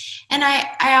other. And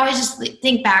I always just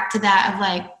think back to that of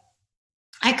like,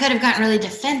 I could have gotten really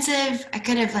defensive. I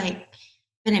could have like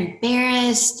been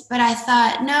embarrassed, but I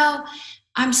thought, no,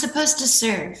 I'm supposed to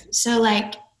serve. So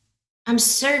like, I'm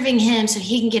serving him so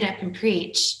he can get up and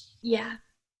preach. Yeah.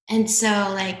 And so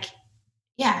like,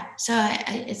 yeah, so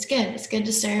it's good. It's good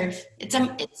to serve.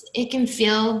 It can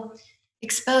feel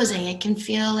exposing. It can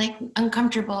feel like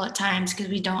uncomfortable at times because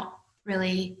we're not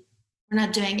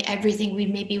doing everything we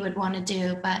maybe would want to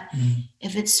do. But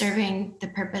if it's serving the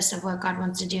purpose of what God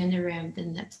wants to do in the room,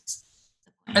 then that's.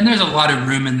 And there's a lot of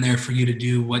room in there for you to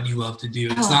do what you love to do.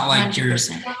 It's not like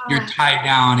 100%. you're tied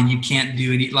down and you can't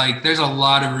do any. Like, there's a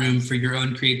lot of room for your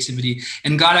own creativity.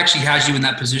 And God actually has you in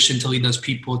that position till he does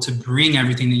people to bring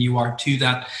everything that you are to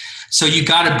that. So you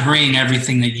got to bring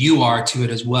everything that you are to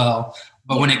it as well.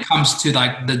 But when it comes to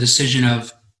like the decision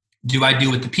of, do I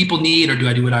do what the people need or do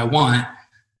I do what I want?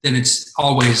 Then it's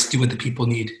always do what the people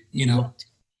need, you know?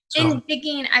 So. And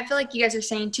digging, I feel like you guys are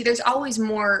saying too, there's always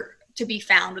more to be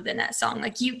found within that song.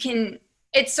 Like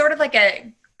it's sort of like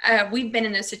we've been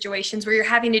in those situations where you're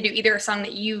having to do either a song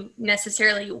that you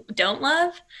necessarily don't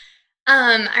love.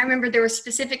 I remember there was a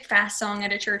specific fast song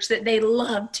at a church that they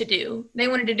loved to do. They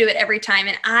wanted to do it every time.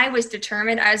 And I was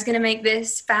determined I was going to make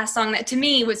this fast song that to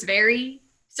me was very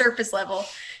surface level.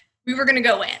 We were going to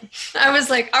go in. I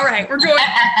was like, all right, we're going.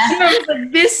 I was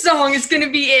like, this song is going to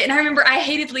be it. And I remember I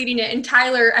hated leading it. And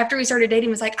Tyler, after we started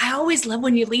dating, was like, I always love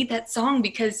when you lead that song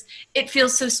because it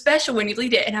feels so special when you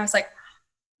lead it. And I was like,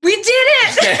 we did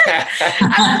it.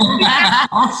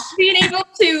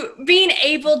 being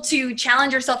able to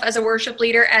challenge yourself as a worship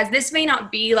leader, as this may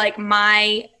not be like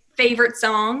my favorite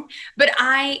song, but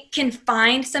I can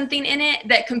find something in it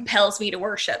that compels me to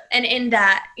worship. And in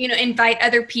that, invite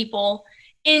other people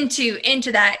into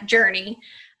that journey.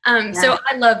 So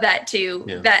I love that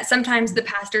too, that sometimes the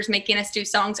pastors making us do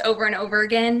songs over and over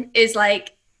again is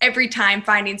like every time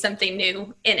finding something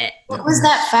new in it. What was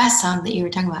that fast song that you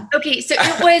were talking about? Okay, so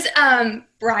it was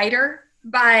Brighter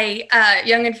by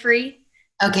Young and Free.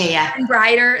 Okay, yeah. And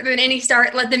Brighter than any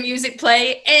start, let the music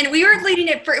play. And we were leading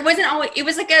it it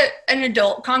was like an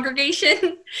adult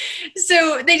congregation.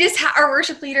 So they just, our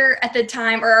worship leader at the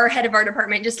time, or our head of our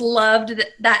department, just loved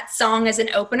that song as an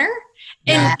opener.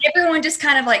 And everyone just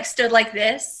kind of like stood like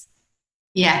this.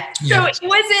 Yeah. So it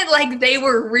wasn't like they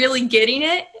were really getting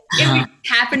it. It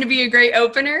happened to be a great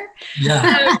opener.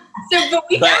 Yeah.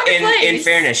 But in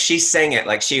fairness, she sang it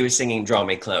like she was singing "Draw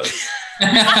Me Close." I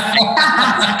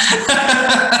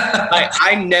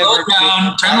never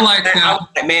turn the lights down.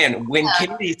 Man, when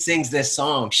Kennedy sings this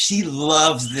song, she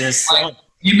loves this song.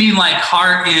 You mean like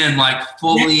heart in, like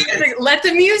fully? Let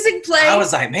the music play. I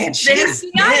was like, man, she is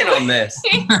in on this.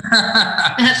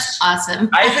 That's awesome.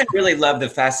 I even really love the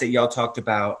fast that y'all talked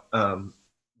about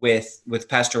with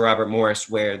Pastor Robert Morris,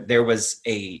 where there was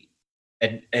a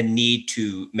need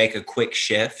to make a quick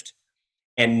shift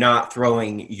and not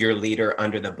throwing your leader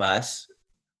under the bus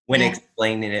when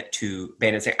explaining it to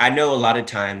band and singers. I know a lot of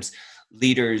times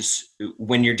leaders,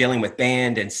 when you're dealing with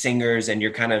band and singers, and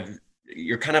you're kind of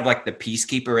like the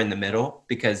peacekeeper in the middle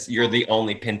because you're the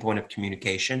only pinpoint of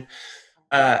communication.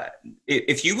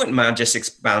 If you wouldn't mind just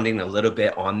expounding a little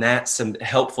bit on that, some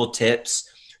helpful tips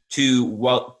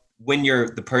when you're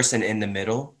the person in the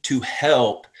middle to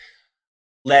help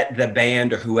let the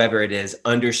band or whoever it is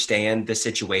understand the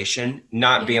situation,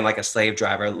 not being like a slave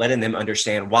driver, letting them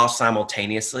understand while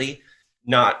simultaneously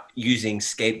not using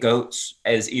scapegoats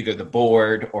as either the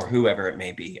board or whoever it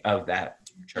may be of that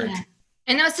church. Yeah.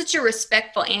 And that was such a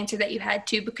respectful answer that you had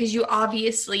too, because you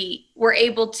obviously were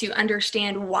able to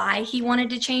understand why he wanted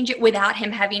to change it without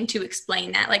him having to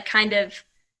explain that, like kind of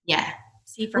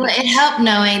see from Well, it helped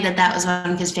knowing that that was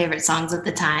one of his favorite songs at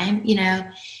the time, you know.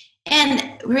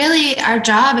 And really our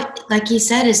job, like he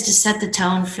said, is to set the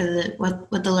tone for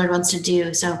what the Lord wants to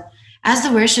do. So as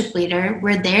the worship leader,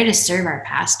 we're there to serve our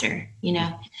pastor, you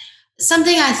know.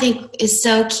 Something I think is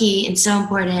so key and so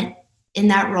important in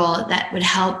that role that would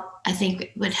help, I think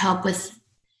would help with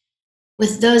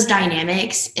those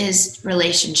dynamics is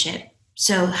relationship.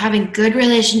 So having good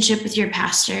relationship with your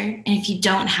pastor, and if you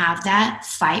don't have that,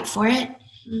 fight for it,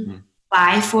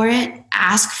 buy for it,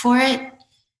 ask for it.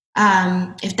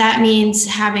 If that means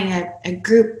having a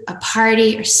group, a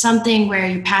party or something where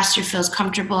your pastor feels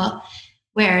comfortable,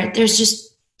 where there's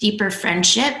just deeper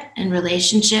friendship and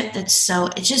relationship, it's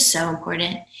just so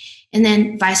important. And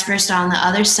then vice versa on the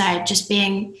other side, just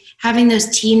having those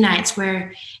team nights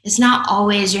where it's not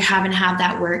always you're having to have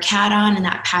that work hat on and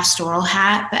that pastoral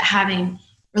hat, but having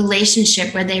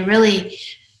relationship where they really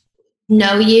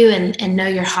know you and know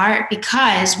your heart.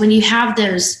 Because when you have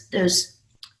those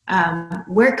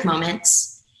work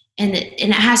moments, and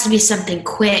it has to be something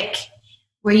quick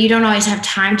where you don't always have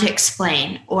time to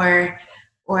explain or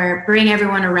bring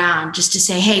everyone around just to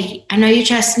say, hey, I know you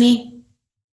trust me.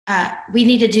 We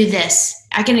need to do this.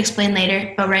 I can explain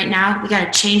later, but right now we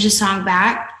got to change the song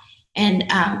back and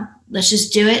let's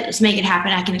just do it. Let's make it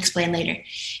happen. I can explain later.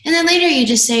 And then later you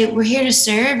just say, we're here to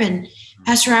serve. And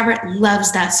Pastor Robert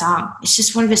loves that song. It's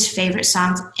just one of his favorite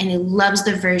songs, and he loves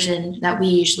the version that we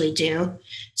usually do.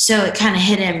 So it kind of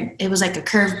hit him. It was like a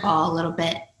curveball a little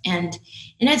bit. And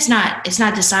it's not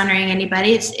dishonoring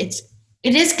anybody.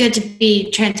 It is good to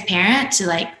be transparent, to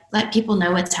like let people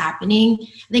know what's happening.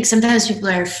 I think sometimes people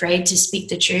are afraid to speak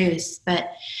the truth,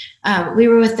 but we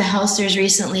were with the Helsters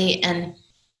recently, and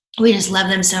we just love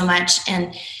them so much.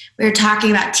 And we were talking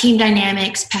about team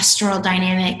dynamics, pastoral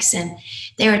dynamics, and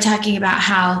they were talking about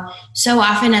how so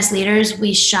often as leaders,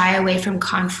 we shy away from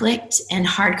conflict and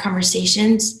hard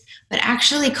conversations, but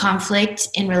actually conflict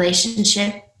in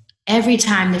relationship, every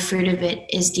time the fruit of it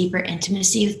is deeper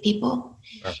intimacy with people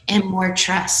and more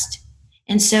trust.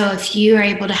 And so if you are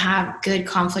able to have good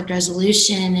conflict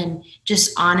resolution and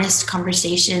just honest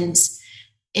conversations,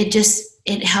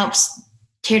 it helps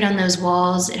tear down those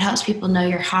walls. It helps people know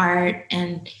your heart.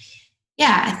 And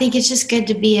yeah, I think it's just good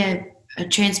to be a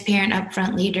transparent,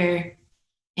 upfront leader.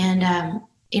 And,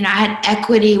 I had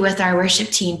equity with our worship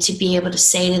team to be able to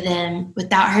say to them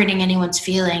without hurting anyone's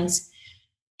feelings,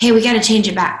 hey, we got to change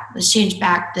it back. Let's change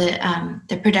back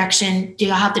the production. Do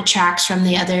y'all have the tracks from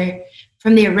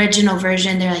the original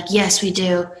version? They're like, yes, we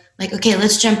do. Like, okay,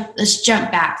 let's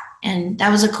jump back. And that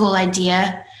was a cool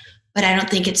idea, but I don't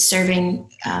think it's serving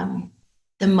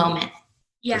the moment.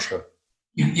 Yeah. For sure.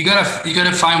 You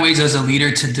gotta find ways as a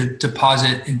leader to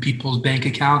deposit in people's bank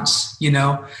accounts,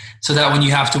 so that when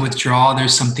you have to withdraw,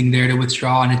 there's something there to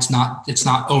withdraw, and it's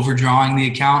not overdrawing the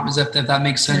account. Does that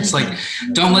makes sense? Like,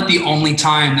 don't let the only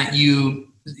time that you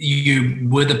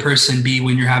with a person be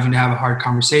when you're having to have a hard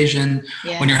conversation,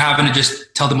 when you're having to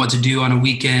just tell them what to do on a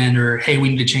weekend, or, hey, we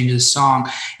need to change this song.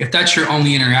 If that's your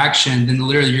only interaction, then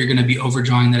literally you're going to be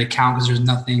overdrawing that account because there's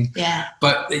nothing. Yeah.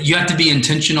 But you have to be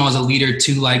intentional as a leader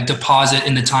to like deposit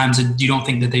in the times that you don't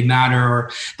think that they matter,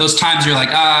 or those times you're like,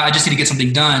 I just need to get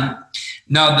something done.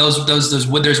 No, there's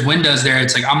windows there.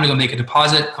 It's like, I'm going to go make a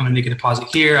deposit. I'm going to make a deposit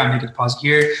here. I'm going to make a deposit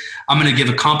here. I'm going to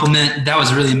give a compliment. That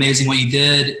was really amazing what you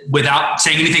did, without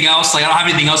saying anything else. Like, I don't have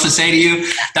anything else to say to you.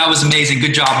 That was amazing.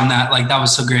 Good job on that. Like, that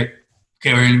was so great.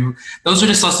 Okay. Those are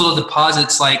just those little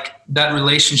deposits, like that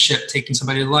relationship, taking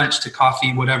somebody to lunch, to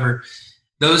coffee, whatever.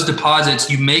 Those deposits,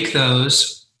 you make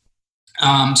those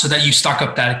so that you stock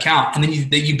up that account, and then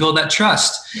you build that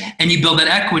trust, and you build that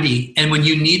equity. And when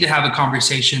you need to have a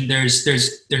conversation, there's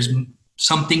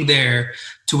something there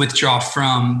to withdraw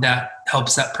from that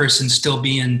helps that person still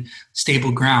be in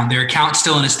stable ground. Their account's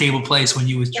still in a stable place when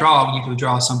you withdraw, when you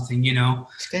withdraw something,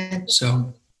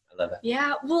 So I love it.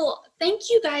 Yeah. Well, thank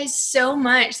you guys so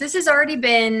much. This has already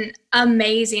been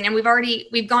amazing. And we've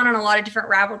gone on a lot of different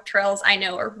rabbit trails,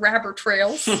 or rabbit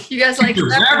trails. You guys like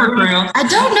rabbit trails? I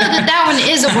don't know that one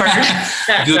is a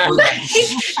word. Good word.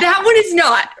 That one is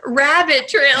not. Rabbit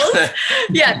trails.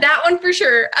 Yeah, that one for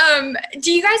sure.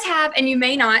 Do you guys have, and you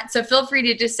may not, so feel free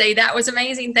to just say that was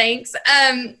amazing, thanks.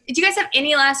 Do you guys have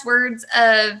any last words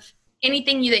of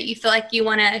anything that you feel like you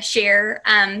want to share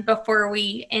before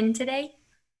we end today?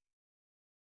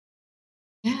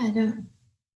 Yeah, I don't.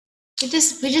 We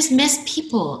just miss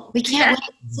people. We can't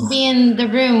wait to be in the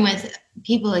room with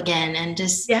people again, and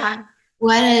just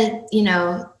what a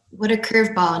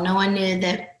curveball. No one knew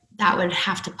that that would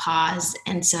have to pause.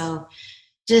 And so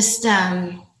just,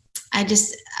 I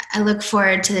look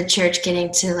forward to the church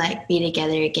getting to like be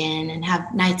together again and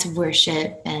have nights of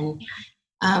worship. And,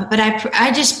 but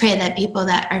I just pray that people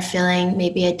that are feeling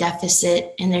maybe a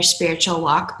deficit in their spiritual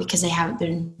walk because they haven't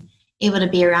been able to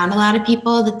be around a lot of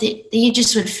people, that you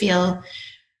just would feel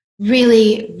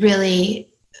really, really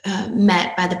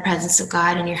met by the presence of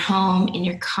God in your home, in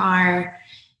your car,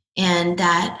 and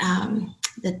that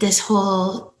that this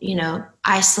whole,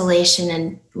 isolation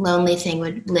and lonely thing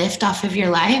would lift off of your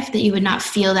life, that you would not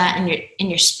feel that in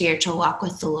your spiritual walk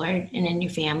with the Lord and in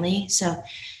your family. So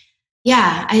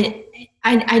yeah,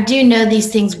 I do know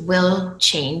these things will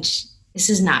change. This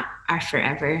is not our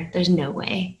forever. There's no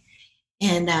way.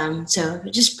 And so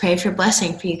just pray for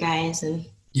blessing for you guys. And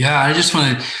yeah, I just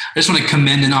want to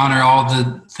commend and honor all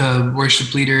the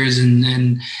worship leaders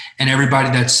and everybody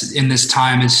that's in this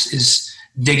time is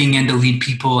digging in to lead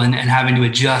people and having to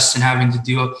adjust and having to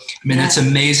do. I mean, That's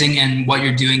amazing. And what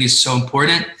you're doing is so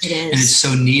important. It is. And it's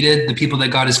so needed. The people that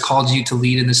God has called you to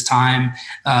lead in this time,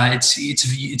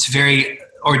 it's very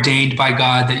ordained by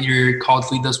God that you're called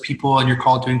to lead those people and you're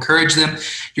called to encourage them.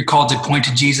 You're called to point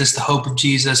to Jesus, the hope of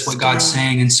Jesus, what God's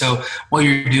saying. And so what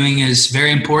you're doing is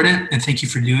very important, and thank you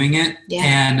for doing it. Yeah.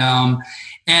 And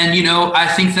I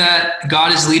think that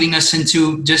God is leading us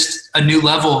into just a new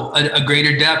level, a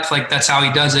greater depth. Like that's how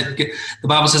he does it. The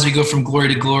Bible says we go from glory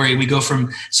to glory.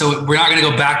 So we're not going to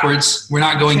go backwards. We're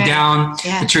not going down.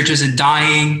 Yeah. The church isn't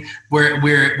dying.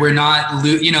 We're not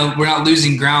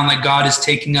losing ground. Like God is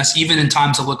taking us, even in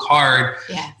times that look hard.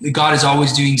 Yeah. God is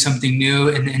always doing something new.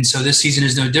 And so this season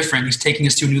is no different. He's taking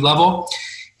us to a new level.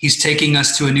 He's taking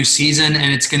us to a new season,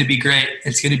 and it's going to be great.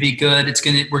 It's going to be good.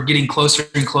 We're getting closer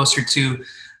and closer to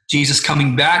Jesus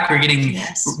coming back. We're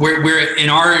in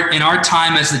our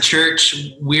time as the church,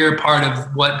 we're part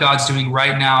of what God's doing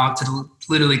right now to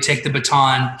literally take the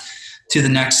baton to the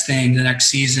next thing, the next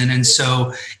season. And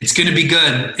so it's going to be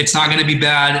good. It's not going to be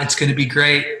bad. It's going to be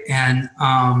great. And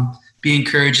be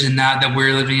encouraged in that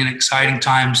we're living in exciting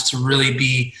times to really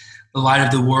be the light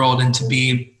of the world and to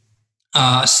be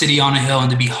a city on a hill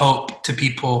and to be hope to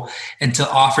people and to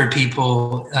offer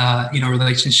people,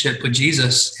 relationship with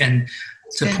Jesus and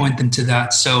to point them to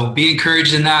that. So be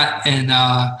encouraged in that. And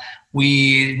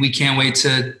we can't wait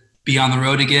to be on the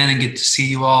road again and get to see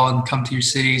you all and come to your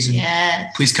cities.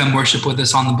 And please come worship with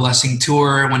us on the Blessing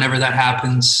Tour whenever that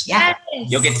happens. Yes.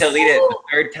 You'll get to lead it the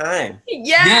third time.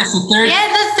 Yes, the third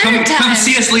time. Come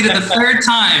see us lead it the third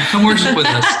time. Come worship with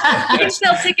us. You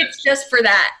sell tickets just for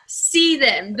that. See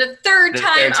them the third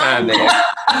time.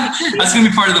 That's going to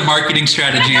be part of the marketing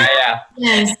strategy. Yeah.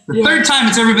 Yes. The third time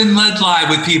it's ever been led live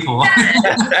with people.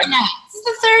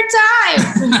 The third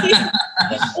time.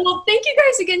 Well, thank you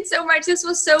guys again so much. This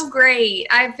was so great.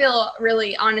 I feel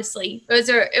really, honestly,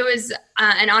 it was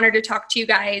an honor to talk to you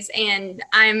guys, and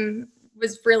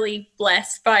was really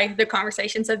blessed by the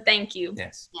conversation. So thank you.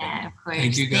 Yes. Yeah, of course.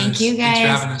 Thank you guys. Thank you guys.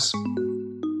 Thanks for having us.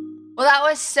 Well, that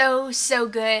was so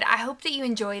good. I hope that you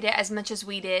enjoyed it as much as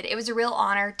we did. It was a real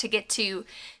honor to get to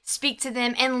speak to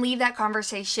them and leave that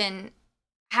conversation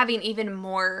having even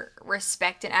more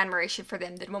respect and admiration for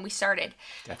them than when we started.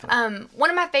 Definitely. One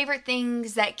of my favorite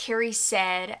things that Carrie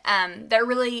said that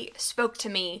really spoke to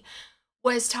me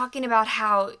was talking about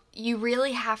how you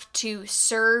really have to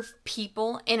serve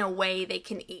people in a way they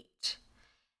can eat.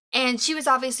 And she was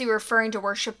obviously referring to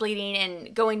worship leading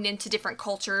and going into different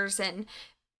cultures, and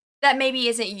that maybe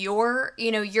isn't your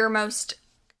most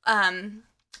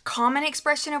common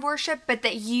expression of worship, but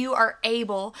that you are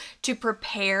able to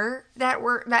prepare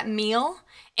that meal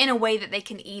in a way that they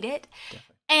can eat it. Definitely.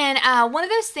 And one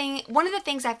of the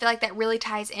things I feel like that really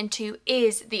ties into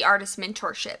is the artist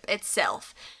mentorship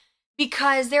itself.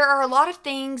 Because there are a lot of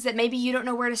things that maybe you don't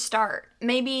know where to start.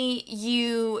 Maybe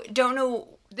you don't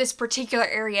know this particular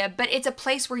area, but it's a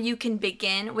place where you can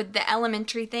begin with the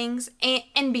elementary things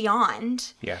and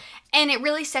beyond. Yeah. And it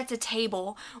really sets a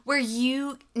table where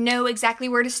you know exactly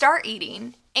where to start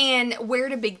eating and where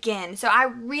to begin. So I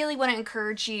really want to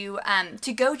encourage you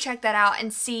to go check that out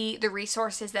and see the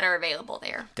resources that are available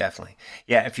there. Definitely.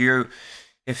 Yeah, if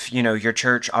your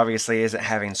church obviously isn't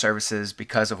having services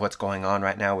because of what's going on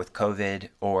right now with COVID,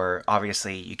 or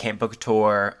obviously you can't book a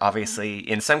tour, obviously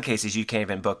in some cases you can't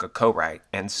even book a co-write.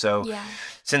 And so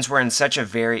since we're in such a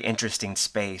very interesting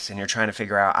space and you're trying to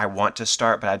figure out, I want to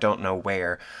start, but I don't know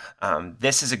where,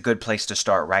 this is a good place to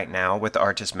start right now with the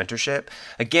Artist Mentorship.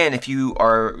 Again, if you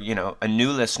are, a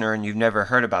new listener and you've never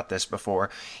heard about this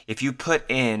before, if you put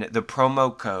in the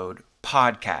promo code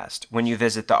podcast when you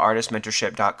visit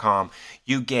theartistmentorship.com,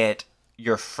 you get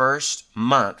your first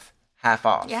month half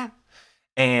off. Yeah.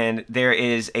 And there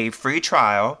is a free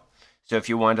trial So if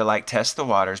you wanted to like test the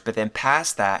waters, but then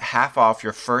past that, half off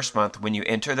your first month when you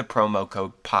enter the promo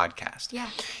code podcast. Yeah.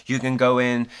 You can go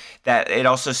in that. It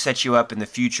also sets you up in the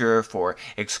future for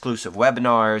exclusive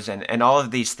webinars and all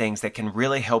of these things that can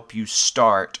really help you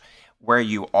start where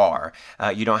you are.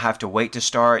 You don't have to wait to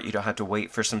start. You don't have to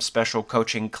wait for some special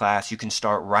coaching class. You can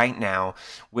start right now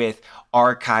with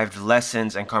archived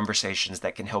lessons and conversations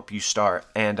that can help you start.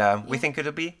 And we think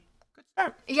it'll be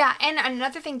Yeah, and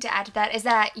another thing to add to that is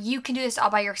that you can do this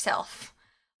all by yourself.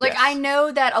 Like, Yes. I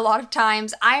know that a lot of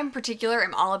times, I in particular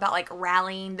am all about, like,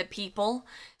 rallying the people.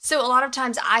 So a lot of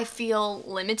times I feel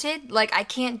limited. Like, I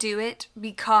can't do it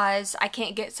because I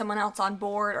can't get someone else on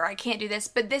board, or I can't do this.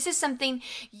 But this is something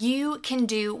you can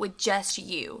do with just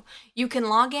you. You can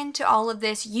log into all of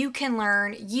this. You can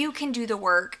learn. You can do the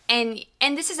work. And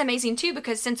this is amazing, too,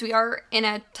 because since we are in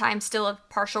a time still of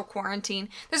partial quarantine,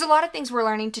 there's a lot of things we're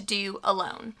learning to do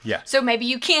alone. Yeah. So maybe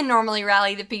you can normally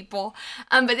rally the people.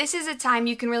 But this is a time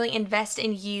you can really invest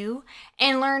in you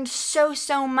and learn so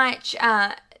much.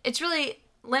 It's really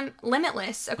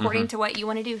limitless according to what you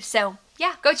want to do. So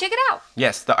yeah, go check it out.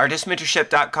 Yes,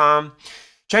 theartistmentorship.com.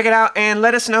 Check it out and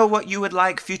let us know what you would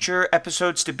like future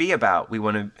episodes to be about. We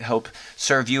want to help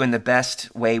serve you in the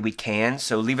best way we can.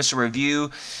 So leave us a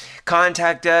review,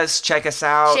 contact us, check us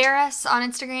out. Share us on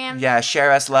Instagram. Yeah,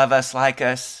 share us, love us, like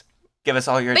us. Give us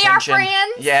all your Be our attention.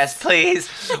 friends. Yes, please.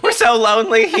 We're so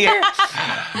lonely here.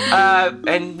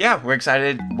 And yeah, we're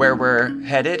excited where we're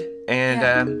headed,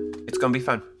 and it's going to be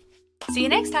fun. See you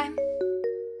next time.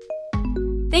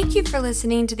 Thank you for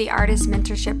listening to the Artist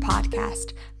Mentorship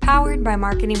Podcast, powered by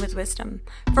Marketing with Wisdom.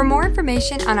 For more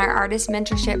information on our Artist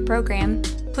Mentorship program,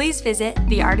 please visit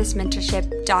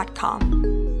theartistmentorship.com.